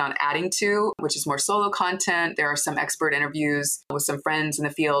do intend on adding to, which is more solo content. There are some expert interviews with some friends in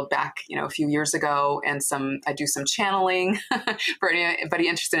the field back, a few years ago, and I do some channeling for anybody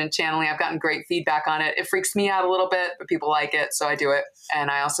interested in channeling. I've gotten great feedback on it. It freaks me out a little bit, but people like it, so I do it. And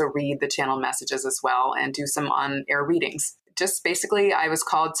I also read the channel messages as well and do some on-air readings. Just basically, I was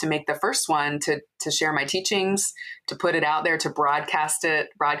called to make the first one to share my teachings, to put it out there, to broadcast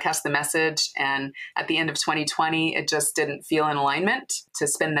the message. And at the end of 2020, it just didn't feel in alignment to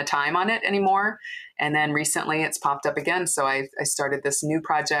spend the time on it anymore. And then recently it's popped up again. So I started this new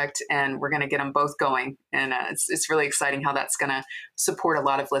project, and we're going to get them both going. And it's really exciting how that's going to support a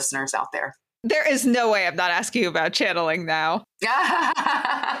lot of listeners out there. There is no way I'm not asking you about channeling now.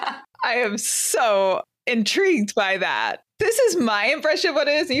 I am so intrigued by that. This is my impression of what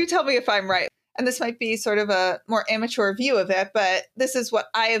it is, and you tell me if I'm right. And this might be sort of a more amateur view of it, but this is what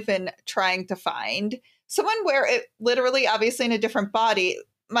I have been trying to find. Someone where it literally, obviously in a different body,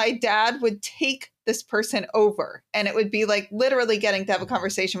 my dad would take this person over, and it would be like literally getting to have a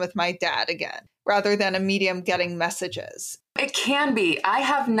conversation with my dad again, rather than a medium getting messages. It can be. I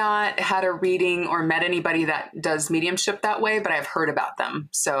have not had a reading or met anybody that does mediumship that way, but I've heard about them.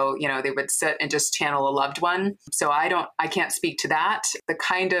 So, they would sit and just channel a loved one. So I can't speak to that. The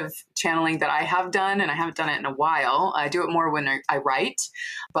kind of channeling that I have done, and I haven't done it in a while, I do it more when I write,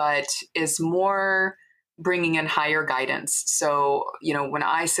 but is more bringing in higher guidance. So, when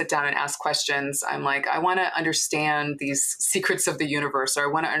I sit down and ask questions, I'm like, I want to understand these secrets of the universe, or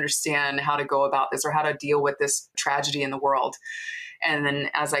I want to understand how to go about this, or how to deal with this tragedy in the world. And then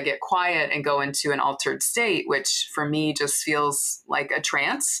as I get quiet and go into an altered state, which for me just feels like a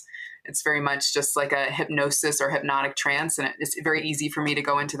trance, it's very much just like a hypnosis or hypnotic trance. And it's very easy for me to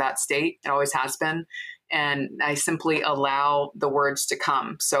go into that state. It always has been. And I simply allow the words to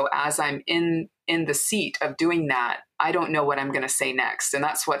come. So as I'm in the seat of doing that, I don't know what I'm going to say next. And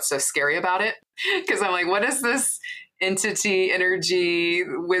that's what's so scary about it. Because I'm like, what is this entity, energy,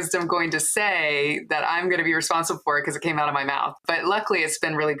 wisdom going to say that I'm going to be responsible for because it came out of my mouth? But luckily, it's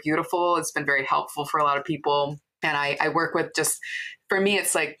been really beautiful. It's been very helpful for a lot of people. And I work with for me,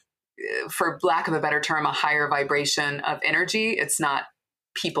 it's like, for lack of a better term, a higher vibration of energy. It's not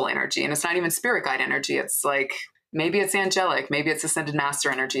people energy, and it's not even spirit guide energy. It's like Maybe it's angelic. Maybe it's ascended master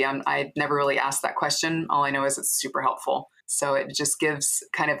energy. I never really asked that question. All I know is it's super helpful. So it just gives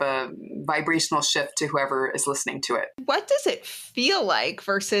kind of a vibrational shift to whoever is listening to it. What does it feel like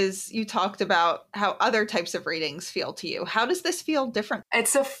versus you talked about how other types of readings feel to you? How does this feel different?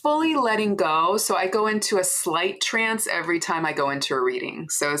 It's a fully letting go. So I go into a slight trance every time I go into a reading.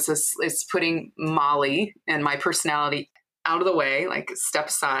 So it's putting Molly and my personality out of the way, like step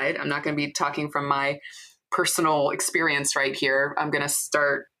aside. I'm not going to be talking from my personal experience right here. I'm going to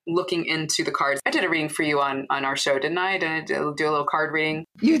start looking into the cards. I did a reading for you on our show, didn't I? Did I do a little card reading?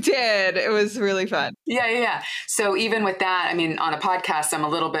 You did. It was really fun. Yeah. So even with that, I mean, on a podcast, I'm a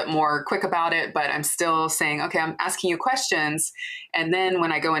little bit more quick about it, but I'm still saying, okay, I'm asking you questions. And then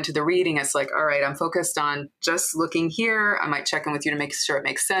when I go into the reading, it's like, all right, I'm focused on just looking here. I might check in with you to make sure it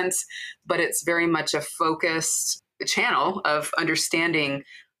makes sense, but it's very much a focused channel of understanding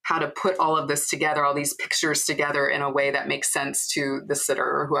how to put all of this together, all these pictures together in a way that makes sense to the sitter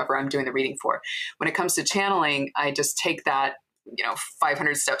or whoever I'm doing the reading for. When it comes to channeling, I just take that,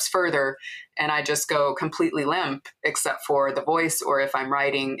 500 steps further, and I just go completely limp, except for the voice, or if I'm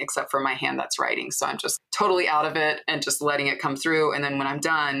writing, except for my hand that's writing. So I'm just totally out of it and just letting it come through. And then when I'm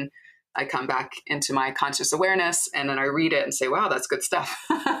done, I come back into my conscious awareness, and then I read it and say, wow, that's good stuff.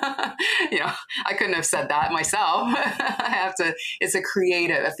 I couldn't have said that myself. It's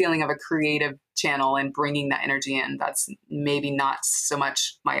a feeling of a creative channel and bringing that energy in. That's maybe not so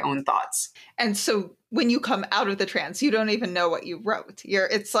much my own thoughts. And so when you come out of the trance, you don't even know what you wrote.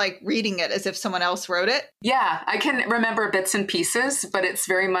 It's like reading it as if someone else wrote it. Yeah, I can remember bits and pieces, but it's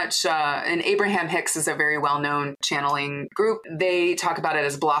very much, and Abraham Hicks is a very well-known channeling group. They talk about it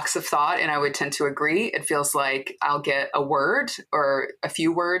as blocks of thought, and I would tend to agree. It feels like I'll get a word or a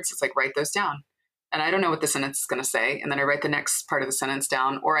few words. It's like, write those down. And I don't know what the sentence is going to say. And then I write the next part of the sentence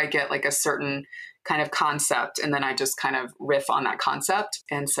down, or I get like a certain kind of concept, and then I just kind of riff on that concept.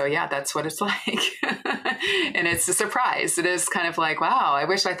 And so, yeah, that's what it's like. And it's a surprise. It is kind of like, wow, I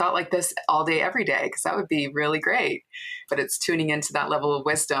wish I thought like this all day, every day, because that would be really great. But it's tuning into that level of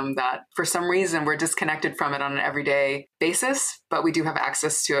wisdom that for some reason we're disconnected from it on an everyday basis, but we do have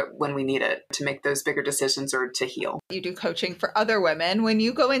access to it when we need it to make those bigger decisions or to heal. You do coaching for other women. When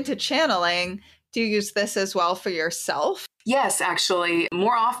you go into channeling, do you use this as well for yourself? Yes, actually,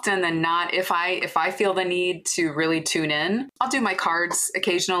 more often than not, if I feel the need to really tune in, I'll do my cards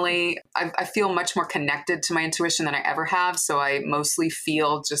occasionally. I feel much more connected to my intuition than I ever have. So I mostly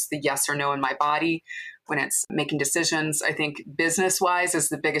feel just the yes or no in my body when it's making decisions. I think business-wise is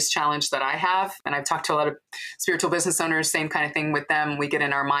the biggest challenge that I have. And I've talked to a lot of spiritual business owners, same kind of thing with them. We get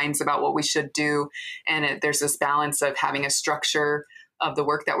in our minds about what we should do. And there's this balance of having a structure of the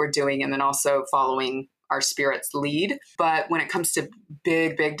work that we're doing and then also following our spirit's lead. But when it comes to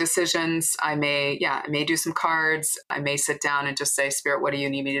big decisions, I may do some cards. I may sit down and just say, Spirit, what do you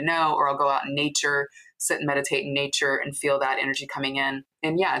need me to know? Or I'll go out in nature, sit and meditate in nature and feel that energy coming in.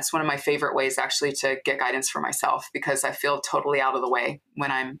 And yeah, it's one of my favorite ways actually to get guidance for myself, because I feel totally out of the way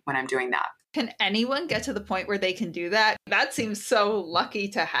when I'm doing that. Can anyone get to the point where they can do that? That seems so lucky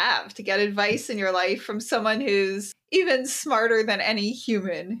to have, to get advice in your life from someone who's even smarter than any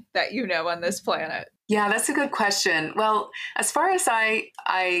human that you know on this planet. Yeah, that's a good question. Well, as far as I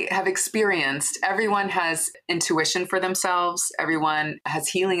have experienced, everyone has intuition for themselves. Everyone has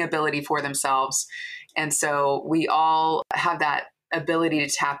healing ability for themselves. And so we all have that ability to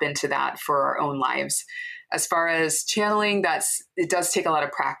tap into that for our own lives. As far as channeling, it does take a lot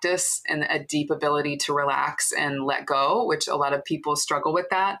of practice and a deep ability to relax and let go, which a lot of people struggle with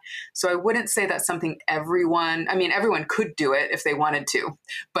that. So I wouldn't say that's something everyone could do it if they wanted to,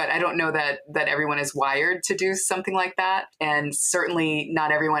 but I don't know that everyone is wired to do something like that. And certainly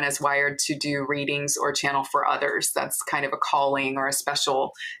not everyone is wired to do readings or channel for others. That's kind of a calling or a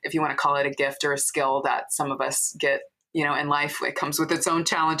special, if you want to call it a gift or a skill that some of us get. In life, it comes with its own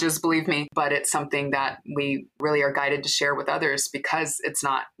challenges, believe me, but it's something that we really are guided to share with others because it's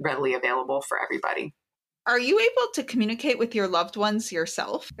not readily available for everybody. Are you able to communicate with your loved ones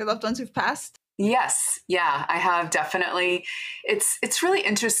yourself, your loved ones who've passed? Yes. Yeah, I have definitely. It's really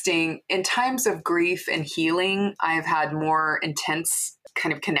interesting. In times of grief and healing, I've had more intense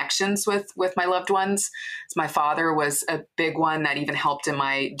kind of connections with my loved ones. So my father was a big one that even helped in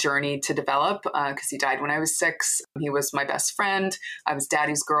my journey to develop because he died when I was 6. He was my best friend. I was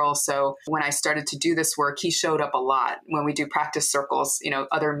daddy's girl. So when I started to do this work, he showed up a lot. When we do practice circles,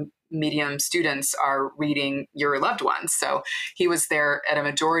 other medium students are reading your loved ones. So he was there at a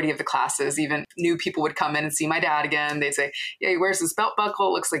majority of the classes. Even new people would come in and see my dad again. They'd say, yeah, he wears this belt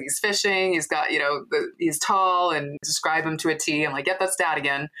buckle. Looks like he's fishing. He's got, he's tall, and describe him to a T. I'm like, yep, that's dad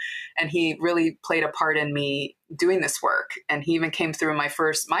again. And he really played a part in me, doing this work. And he even came through my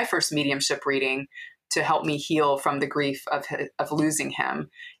first mediumship reading to help me heal from the grief of losing him,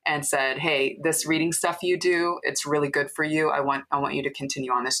 and said, "Hey, this reading stuff you do, it's really good for you. I want you to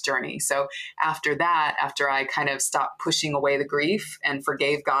continue on this journey." So after that, after I kind of stopped pushing away the grief and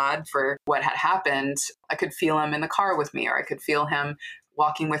forgave God for what had happened, I could feel him in the car with me, or I could feel him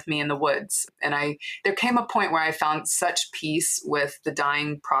walking with me in the woods. And there came a point where I found such peace with the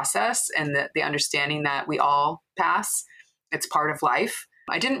dying process and the understanding that we all pass. It's part of life.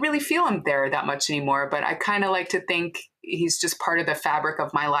 I didn't really feel him there that much anymore, but I kind of like to think he's just part of the fabric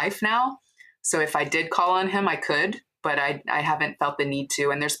of my life now. So if I did call on him, I could, but I haven't felt the need to.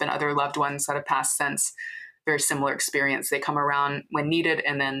 And there's been other loved ones that have passed since, very similar experience. They come around when needed,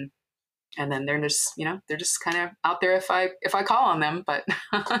 and then they're just, they're just kind of out there if I call on them, but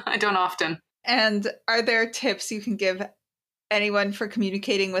I don't often. And are there tips you can give anyone for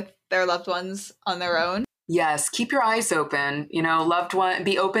communicating with their loved ones on their own? Yes, keep your eyes open, loved one,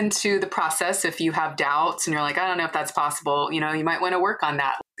 be open to the process. If you have doubts and you're like, I don't know if that's possible, you might want to work on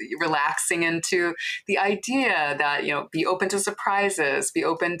that. Relaxing into the idea that, be open to surprises, be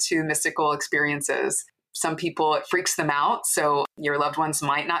open to mystical experiences. Some people, it freaks them out. So your loved ones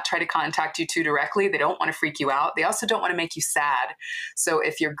might not try to contact you too directly. They don't want to freak you out. They also don't want to make you sad. So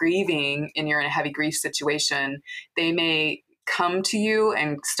if you're grieving and you're in a heavy grief situation, they may come to you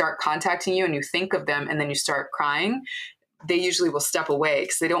and start contacting you, and you think of them and then you start crying. They usually will step away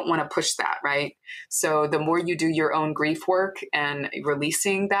because they don't want to push that, right? So the more you do your own grief work and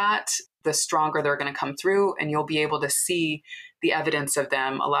releasing that, the stronger they're going to come through, and you'll be able to see the evidence of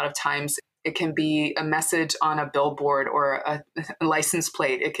them. A lot of times it can be a message on a billboard or a license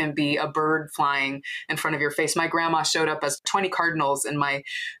plate. It can be a bird flying in front of your face. My grandma showed up as 20 cardinals in my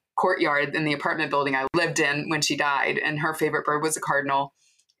courtyard in the apartment building I lived in when she died, and her favorite bird was a cardinal.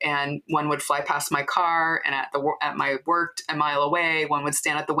 And one would fly past my car, and at my work a mile away, one would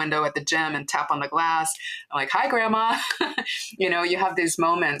stand at the window at the gym and tap on the glass. I'm like, "Hi, Grandma." You have these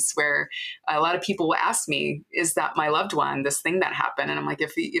moments where a lot of people will ask me, "Is that my loved one, this thing that happened?" And I'm like,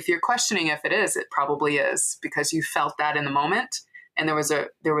 if you're questioning if it is, it probably is, because you felt that in the moment. And there was a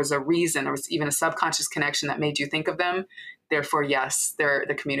reason, there was even a subconscious connection that made you think of them. Therefore, yes, they're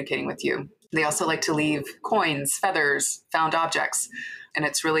communicating with you. They also like to leave coins, feathers, found objects. And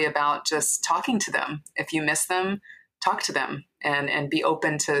it's really about just talking to them. If you miss them, talk to them and be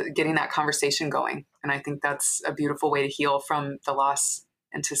open to getting that conversation going. And I think that's a beautiful way to heal from the loss,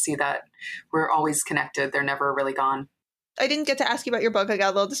 and to see that we're always connected. They're never really gone. I didn't get to ask you about your book. I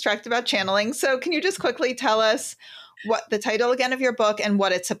got a little distracted about channeling. So can you just quickly tell us what the title again of your book and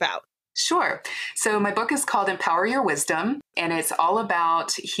what it's about? Sure. So my book is called Empower Your Wisdom, and it's all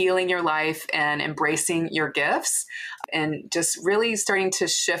about healing your life and embracing your gifts, and just really starting to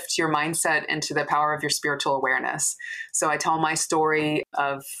shift your mindset into the power of your spiritual awareness. So I tell my story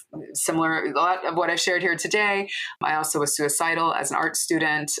of a lot of what I shared here today. I also was suicidal as an art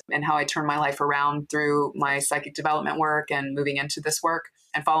student, and how I turned my life around through my psychic development work and moving into this work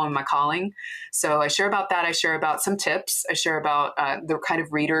and following my calling. So I share about that. I share about some tips. I share about the kind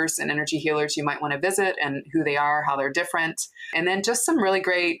of readers and energy healers you might want to visit and who they are, how they're different. And then just some really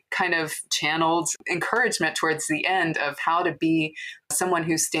great kind of channeled encouragement towards the end of how to be someone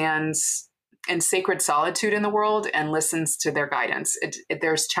who stands in sacred solitude in the world and listens to their guidance.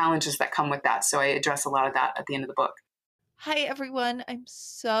 There's challenges that come with that. So I address a lot of that at the end of the book. Hi, everyone. I'm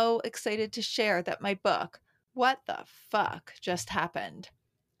so excited to share that my book, What the Fuck Just Happened?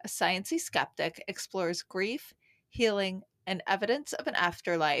 A Sciencey Skeptic Explores Grief, Healing, and Evidence of an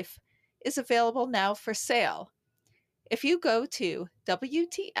Afterlife, is available now for sale. If you go to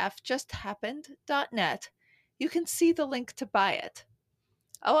WTFJustHappened.net, you can see the link to buy it.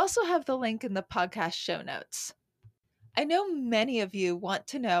 I'll also have the link in the podcast show notes. I know many of you want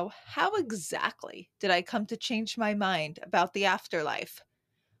to know, how exactly did I come to change my mind about the afterlife?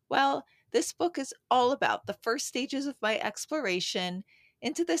 Well, this book is all about the first stages of my exploration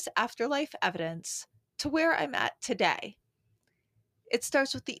into this afterlife evidence to where I'm at today. It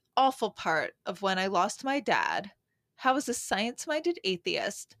starts with the awful part of when I lost my dad, how as a science-minded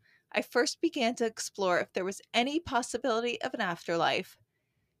atheist, I first began to explore if there was any possibility of an afterlife,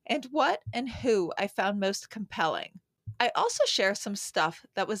 and what and who I found most compelling. I also share some stuff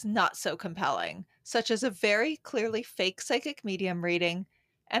that was not so compelling, such as a very clearly fake psychic medium reading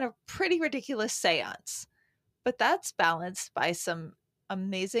and a pretty ridiculous seance. But that's balanced by some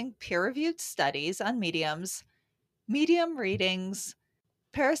amazing peer-reviewed studies on mediums, medium readings,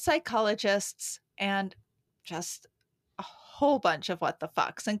 parapsychologists, and just a whole bunch of what the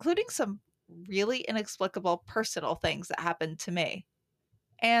fucks, including some really inexplicable personal things that happened to me.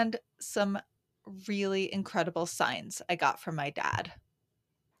 And some really incredible signs I got from my dad.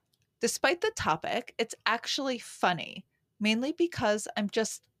 Despite the topic, it's actually funny, mainly because I'm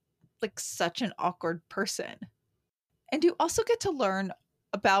just like such an awkward person. And you also get to learn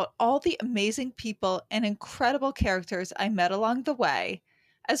about all the amazing people and incredible characters I met along the way,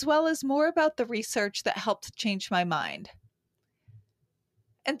 as well as more about the research that helped change my mind.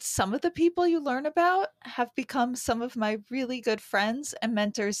 And some of the people you learn about have become some of my really good friends and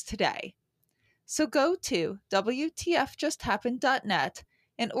mentors today. So go to WTFJustHappened.net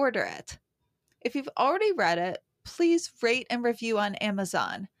and order it. If you've already read it, please rate and review on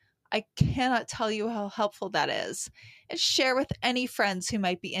Amazon. I cannot tell you how helpful that is. And share with any friends who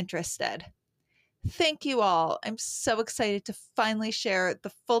might be interested. Thank you all. I'm so excited to finally share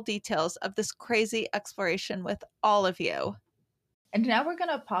the full details of this crazy exploration with all of you. And now we're going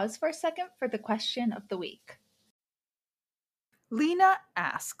to pause for a second for the question of the week. Lena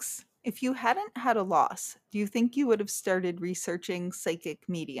asks, if you hadn't had a loss, do you think you would have started researching psychic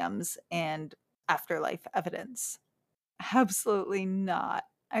mediums and afterlife evidence? Absolutely not.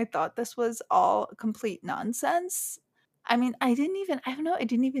 I thought this was all complete nonsense. I mean, I didn't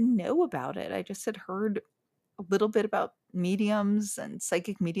even know about it. I just had heard a little bit about mediums and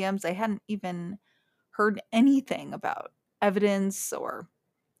psychic mediums. I hadn't even heard anything about evidence or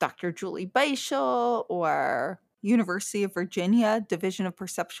Dr. Julie Beischel or University of Virginia Division of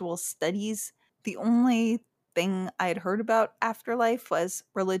Perceptual Studies. The only thing I'd heard about afterlife was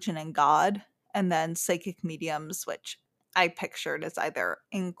religion and God, and then psychic mediums, which I pictured as either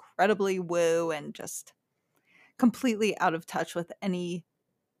incredibly woo and just completely out of touch with any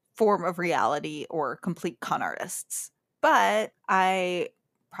form of reality or complete con artists. But I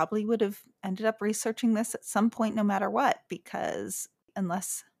probably would have ended up researching this at some point no matter what, because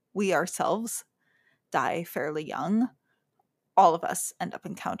unless we ourselves die fairly young, all of us end up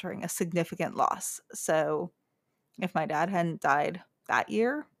encountering a significant loss. So if my dad hadn't died that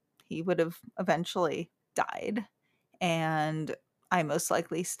year, he would have eventually died, and I most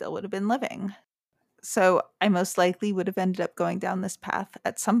likely still would have been living. So I most likely would have ended up going down this path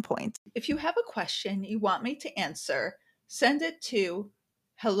at some point. If you have a question you want me to answer, send it to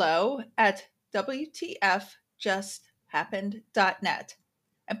hello@WTFJustHappened.net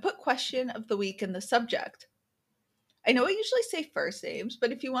and put question of the week in the subject. I know I usually say first names,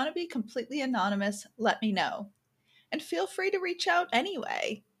 but if you want to be completely anonymous, let me know. And feel free to reach out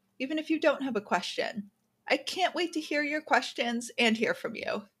anyway, even if you don't have a question. I can't wait to hear your questions and hear from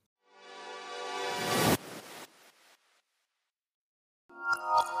you.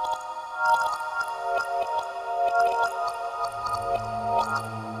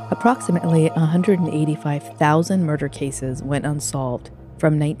 Approximately 185,000 murder cases went unsolved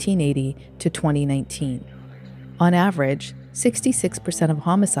from 1980 to 2019. On average, 66% of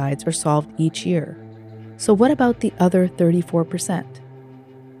homicides are solved each year. So what about the other 34%?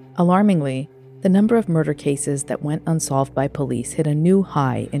 Alarmingly, the number of murder cases that went unsolved by police hit a new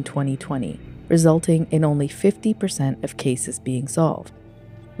high in 2020, resulting in only 50% of cases being solved,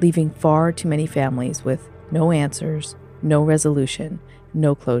 leaving far too many families with no answers, no resolution,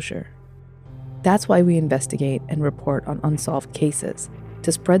 no closure. That's why we investigate and report on unsolved cases,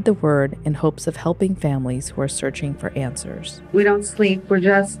 to spread the word in hopes of helping families who are searching for answers. We don't sleep. We're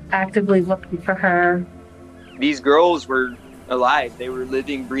just actively looking for her. These girls were alive. They were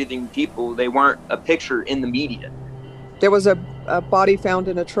living, breathing people. They weren't a picture in the media. There was a body found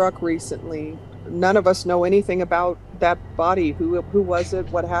in a truck recently. None of us know anything about that body. Who was it?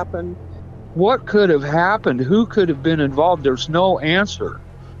 What happened? What could have happened? Who could have been involved? There's no answer.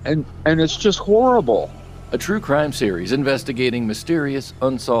 And it's just horrible. A true crime series investigating mysterious,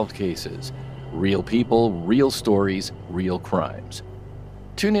 unsolved cases. Real people, real stories, real crimes.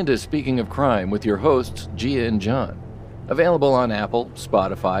 Tune into Speaking of Crime with your hosts, Gia and John. Available on Apple,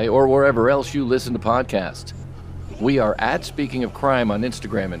 Spotify, or wherever else you listen to podcasts. We are at Speaking of Crime on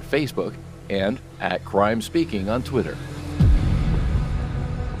Instagram and Facebook, and at Crime Speaking on Twitter.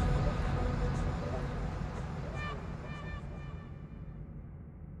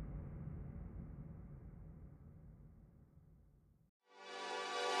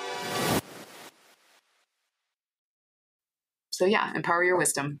 So yeah, Empower Your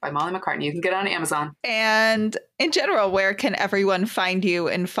Wisdom by Molly MacCartney. You can get it on Amazon. And in general, where can everyone find you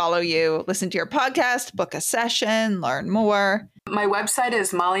and follow you, listen to your podcast, book a session, learn more? My website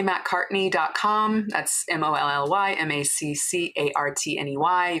is mollymaccartney.com. That's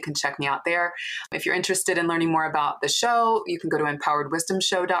MOLLYMACCARTNEY. You can check me out there. If you're interested in learning more about the show, you can go to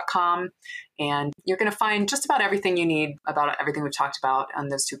empoweredwisdomshow.com, and you're going to find just about everything you need about everything we've talked about on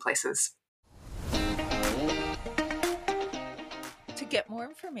those two places. To get more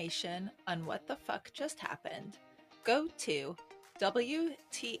information on what the fuck just happened, go to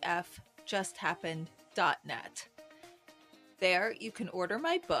WTFJustHappened.net. There you can order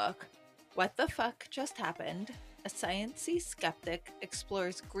my book, What the Fuck Just Happened? A Sciencey Skeptic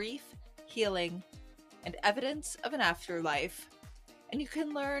Explores Grief, Healing, and Evidence of an Afterlife. And you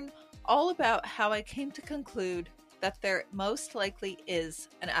can learn all about how I came to conclude that there most likely is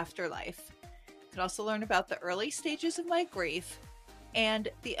an afterlife. You can also learn about the early stages of my grief and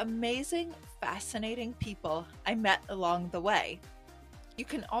the amazing, fascinating people I met along the way. You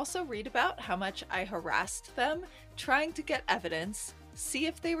can also read about how much I harassed them trying to get evidence, see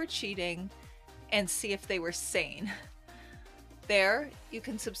if they were cheating, and see if they were sane. There, you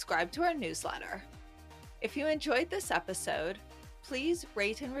can subscribe to our newsletter. If you enjoyed this episode, please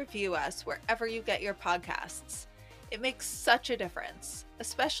rate and review us wherever you get your podcasts. It makes such a difference,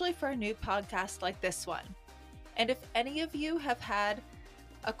 especially for a new podcast like this one. And if any of you have had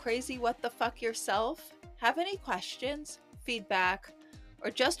a crazy what the fuck yourself, have any questions, feedback,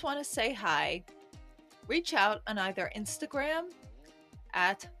 or just want to say hi, reach out on either Instagram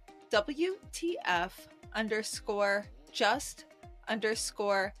at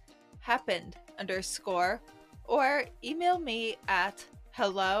WTF_just_happened_ or email me at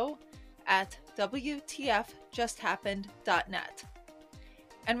hello@WTFJustHappened.net.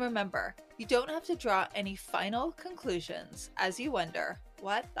 And remember, you don't have to draw any final conclusions as you wonder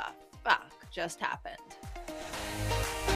what the fuck just happened.